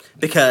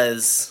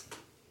 Because,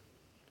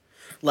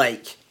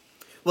 like,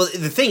 well,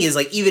 the thing is,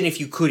 like, even if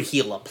you could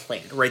heal a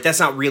plant, right, that's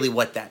not really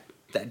what that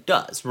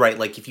does, right?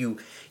 Like, if you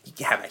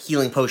have a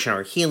healing potion or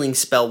a healing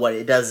spell, what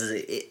it does is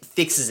it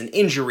fixes an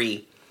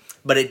injury,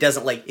 but it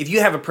doesn't, like, if you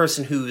have a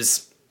person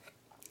who's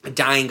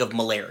dying of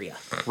malaria,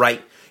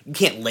 right, you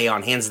can't lay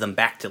on hands of them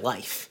back to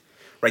life,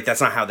 right?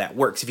 That's not how that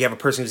works. If you have a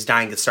person who's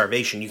dying of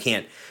starvation, you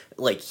can't,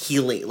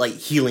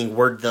 healing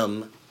word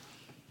them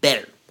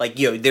better. Like,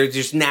 there's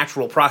just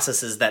natural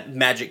processes that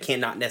magic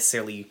cannot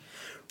necessarily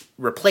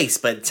replace,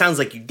 but it sounds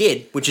like you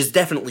did, which is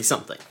definitely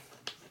something.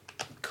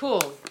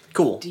 Cool.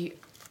 Do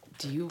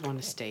you want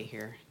to stay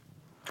here?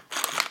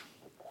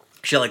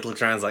 She,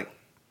 looks around and is like,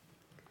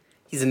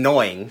 he's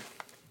annoying.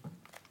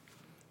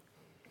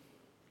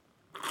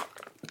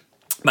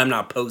 But I'm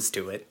not opposed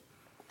to it.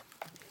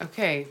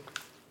 Okay.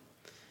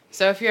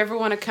 So if you ever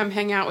want to come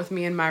hang out with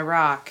me in my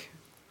rock...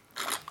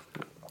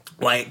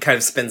 Wyatt kind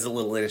of spins a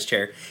little in his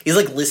chair. He's,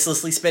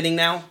 listlessly spinning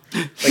now.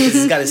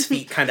 He's got his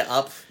feet kind of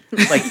up.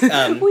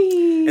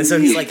 And so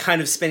he's,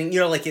 kind of spinning.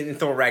 In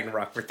Thor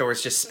Ragnarok, where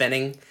Thor's just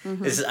spinning.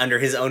 This is under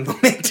his own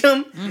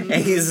momentum. Mm-hmm.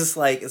 And he's just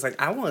I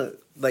want...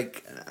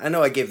 I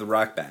know I gave the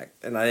rock back,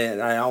 and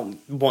I don't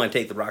want to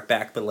take the rock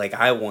back, but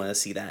I want to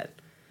see that.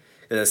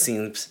 It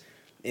seems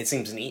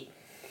neat.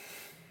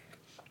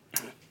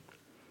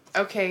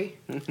 Okay,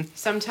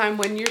 sometime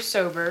when you're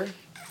sober.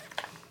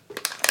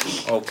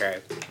 Okay.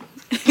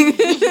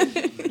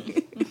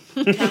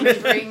 Come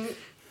bring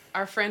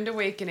our friend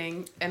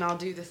Awakening, and I'll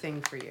do the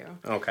thing for you.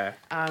 Okay.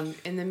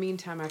 In the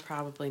meantime, I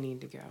probably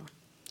need to go.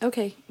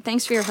 Okay,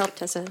 thanks for your help,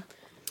 Tessa.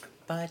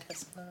 Bye,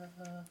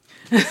 Tessa.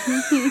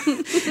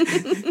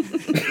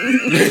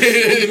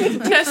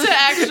 Tessa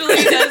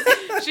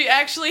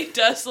actually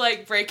does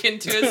break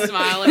into a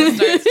smile and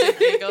starts to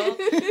giggle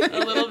a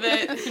little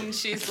bit, and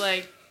she's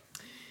like,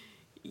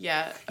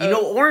 yeah.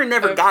 Oren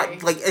never got,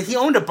 he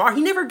owned a bar,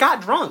 he never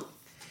got drunk.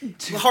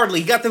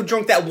 Hardly. He got them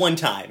drunk that one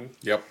time.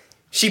 Yep.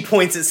 She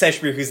points at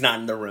Seshmir, who's not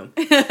in the room.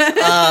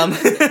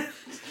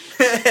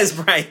 As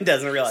Brian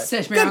doesn't realize.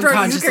 Seshmir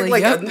unconsciously,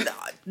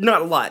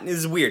 not a lot. This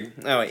is weird.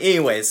 Oh,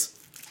 anyways.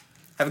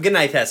 Have a good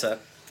night, Tessa.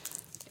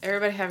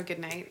 Everybody have a good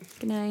night.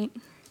 Good night.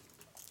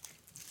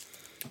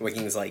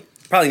 Wiking's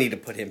probably need to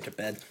put him to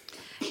bed.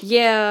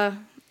 Yeah.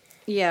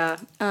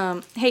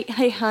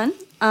 Hey, hun.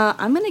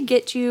 I'm gonna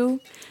get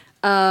you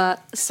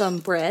some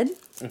bread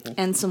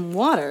and some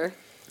water,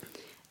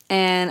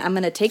 and I'm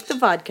gonna take the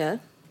vodka,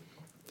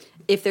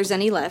 if there's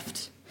any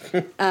left,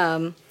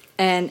 and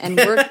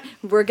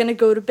we're gonna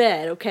go to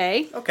bed,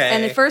 okay? Okay.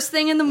 And the first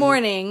thing in the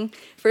morning,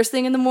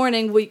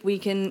 you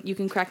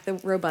can crack the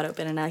robot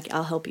open, and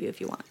I'll help you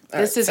if you want.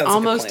 This is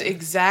almost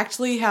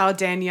exactly how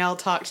Danielle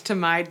talked to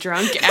my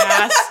drunk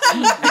ass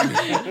when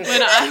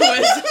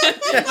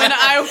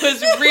I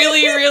was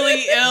really,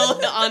 really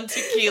ill on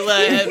tequila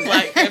and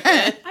Black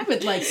Griffin. I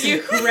would like some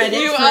credit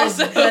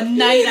the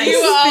night I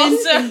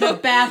spent in the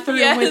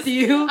bathroom with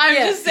you. I'm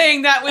just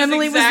saying that was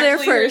Emily exactly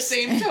was there first. Her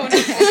same tone of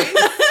voice.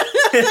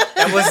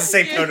 That was the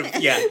same tone of...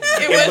 Yeah.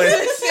 It was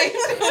the same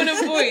tone of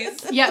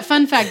voice. Yeah,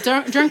 fun fact.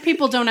 Drunk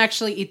people don't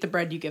actually eat the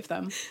bread you give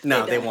them.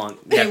 No, they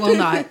won't. They will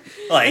not.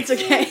 It's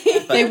okay.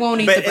 They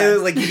won't eat the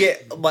bread. But you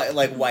get,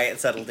 Wyatt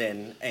settled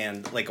in,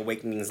 and,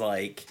 Awakening's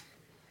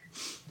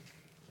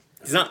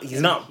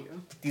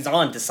he's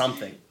on to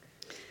something.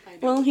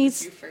 Well,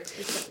 he's...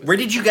 Where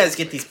did you guys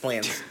get these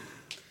plans?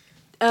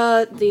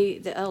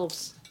 The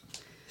elves.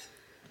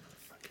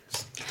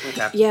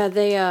 Okay. Yeah,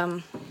 they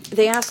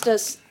asked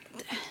us...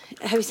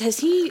 Has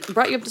he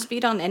brought you up to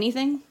speed on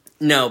anything?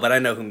 No, but I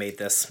know who made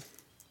this.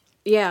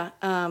 Yeah,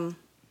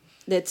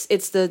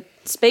 it's the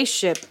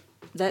spaceship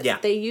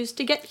that they used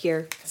to get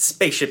here.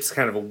 Spaceship's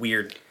kind of a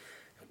weird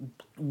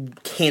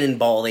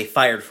cannonball they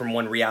fired from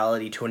one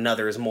reality to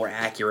another is more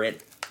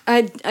accurate.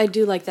 I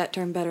do like that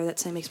term better.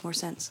 That makes more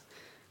sense.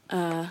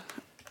 But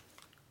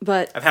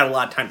I've had a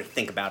lot of time to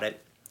think about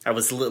it. I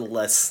was a little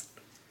less...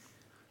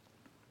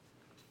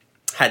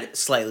 had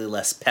slightly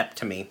less pep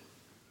to me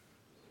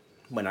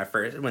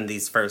when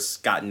these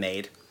first got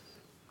made.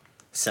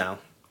 So...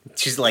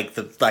 She's the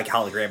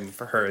hologram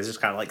for her is just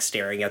kind of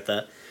staring at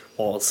the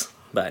walls.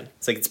 But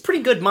it's like, it's a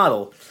pretty good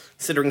model,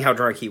 considering how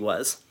drunk he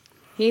was.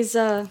 He's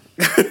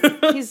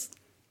it's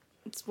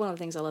one of the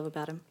things I love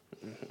about him.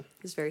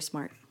 He's very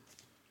smart.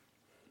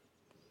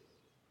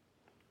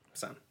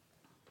 So,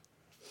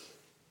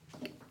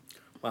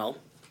 well,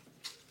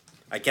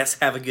 I guess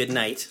have a good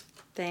night.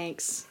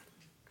 Thanks.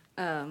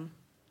 Are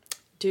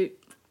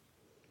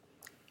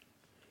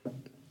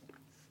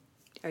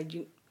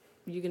you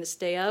gonna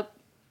stay up?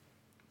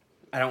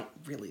 I don't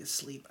really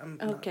sleep.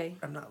 Okay.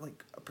 I'm not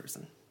like a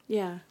person.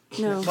 Yeah.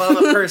 No. Well,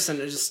 I'm a person.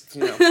 It's just,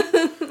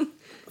 the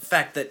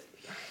fact that...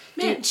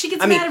 Man, she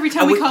gets I mean, mad every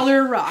time we call her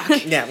a rock.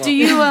 Yeah, well, Do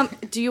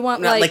you want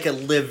I'm not like like a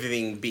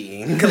living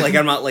being. Like,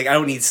 I'm not like, I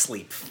don't need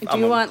sleep. do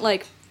you want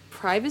like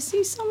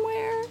privacy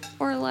somewhere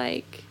or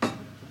like?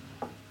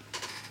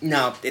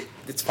 No,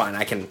 it's fine.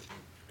 I can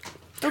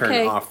turn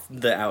Okay. off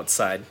the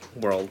outside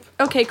world.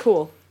 Okay,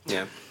 cool.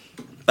 Yeah.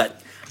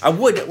 But I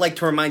would like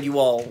to remind you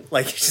all,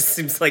 like, it just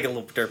seems like a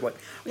little perturbed, but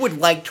I would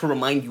like to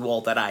remind you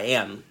all that I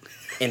am,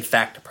 in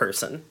fact, a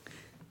person.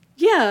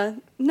 Yeah.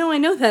 No, I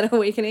know that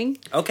awakening.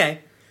 Okay.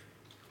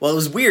 Well, it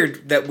was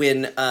weird that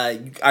when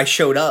I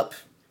showed up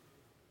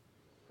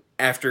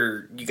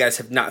after you guys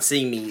have not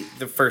seen me,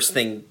 the first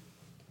thing...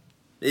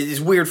 It is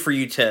weird for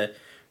you to...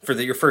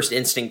 your first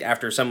instinct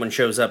after someone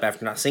shows up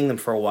after not seeing them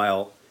for a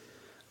while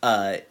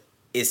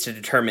is to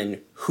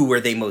determine who are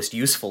they most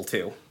useful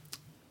to.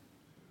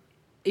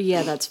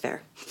 Yeah, that's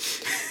fair.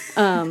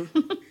 I'm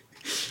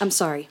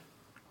sorry.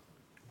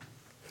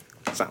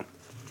 So...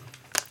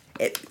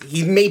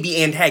 he may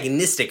be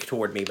antagonistic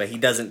toward me, but he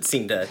doesn't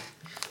seem to...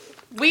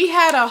 We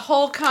had a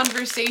whole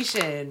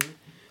conversation.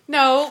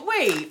 No,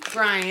 wait,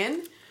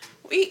 Brian.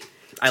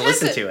 I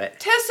listened to it.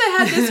 Tessa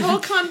had this whole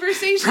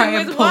conversation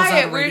Brian with pulls out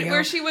Wyatt a radio.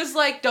 where she was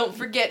like, don't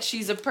forget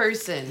she's a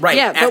person. Right,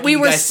 Yeah, but after we you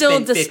were guys still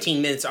spent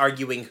 15 minutes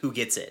arguing who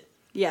gets it.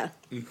 Yeah.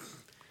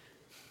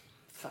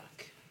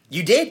 Fuck.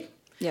 You did.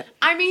 Yeah.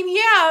 I mean,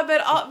 yeah,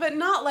 but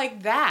not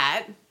like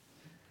that.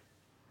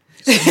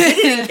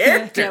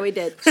 Character. Yeah, we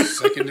did.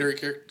 Secondary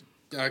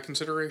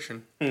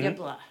consideration. Yep.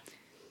 Blah.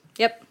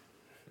 Yep.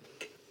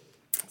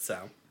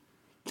 So...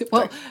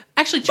 Well,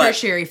 actually, But-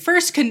 tertiary.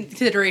 First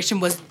consideration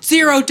was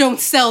Zero, don't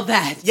sell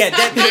that. Yeah,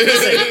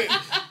 listen,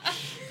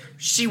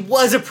 she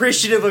was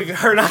appreciative of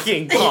her not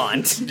getting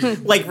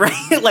pawned. Like,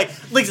 right? Like,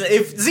 listen,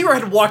 if Zero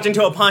had walked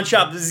into a pawn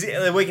shop,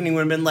 the Awakening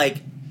would have been like,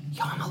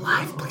 yo, I'm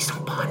alive, please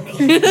don't pawn me.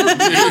 hey.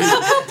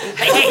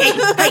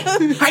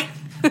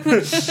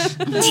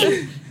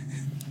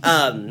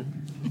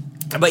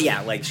 But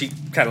yeah, like, she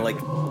kind of, like,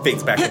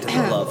 fades back into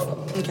the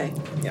love. Okay.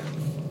 Yeah.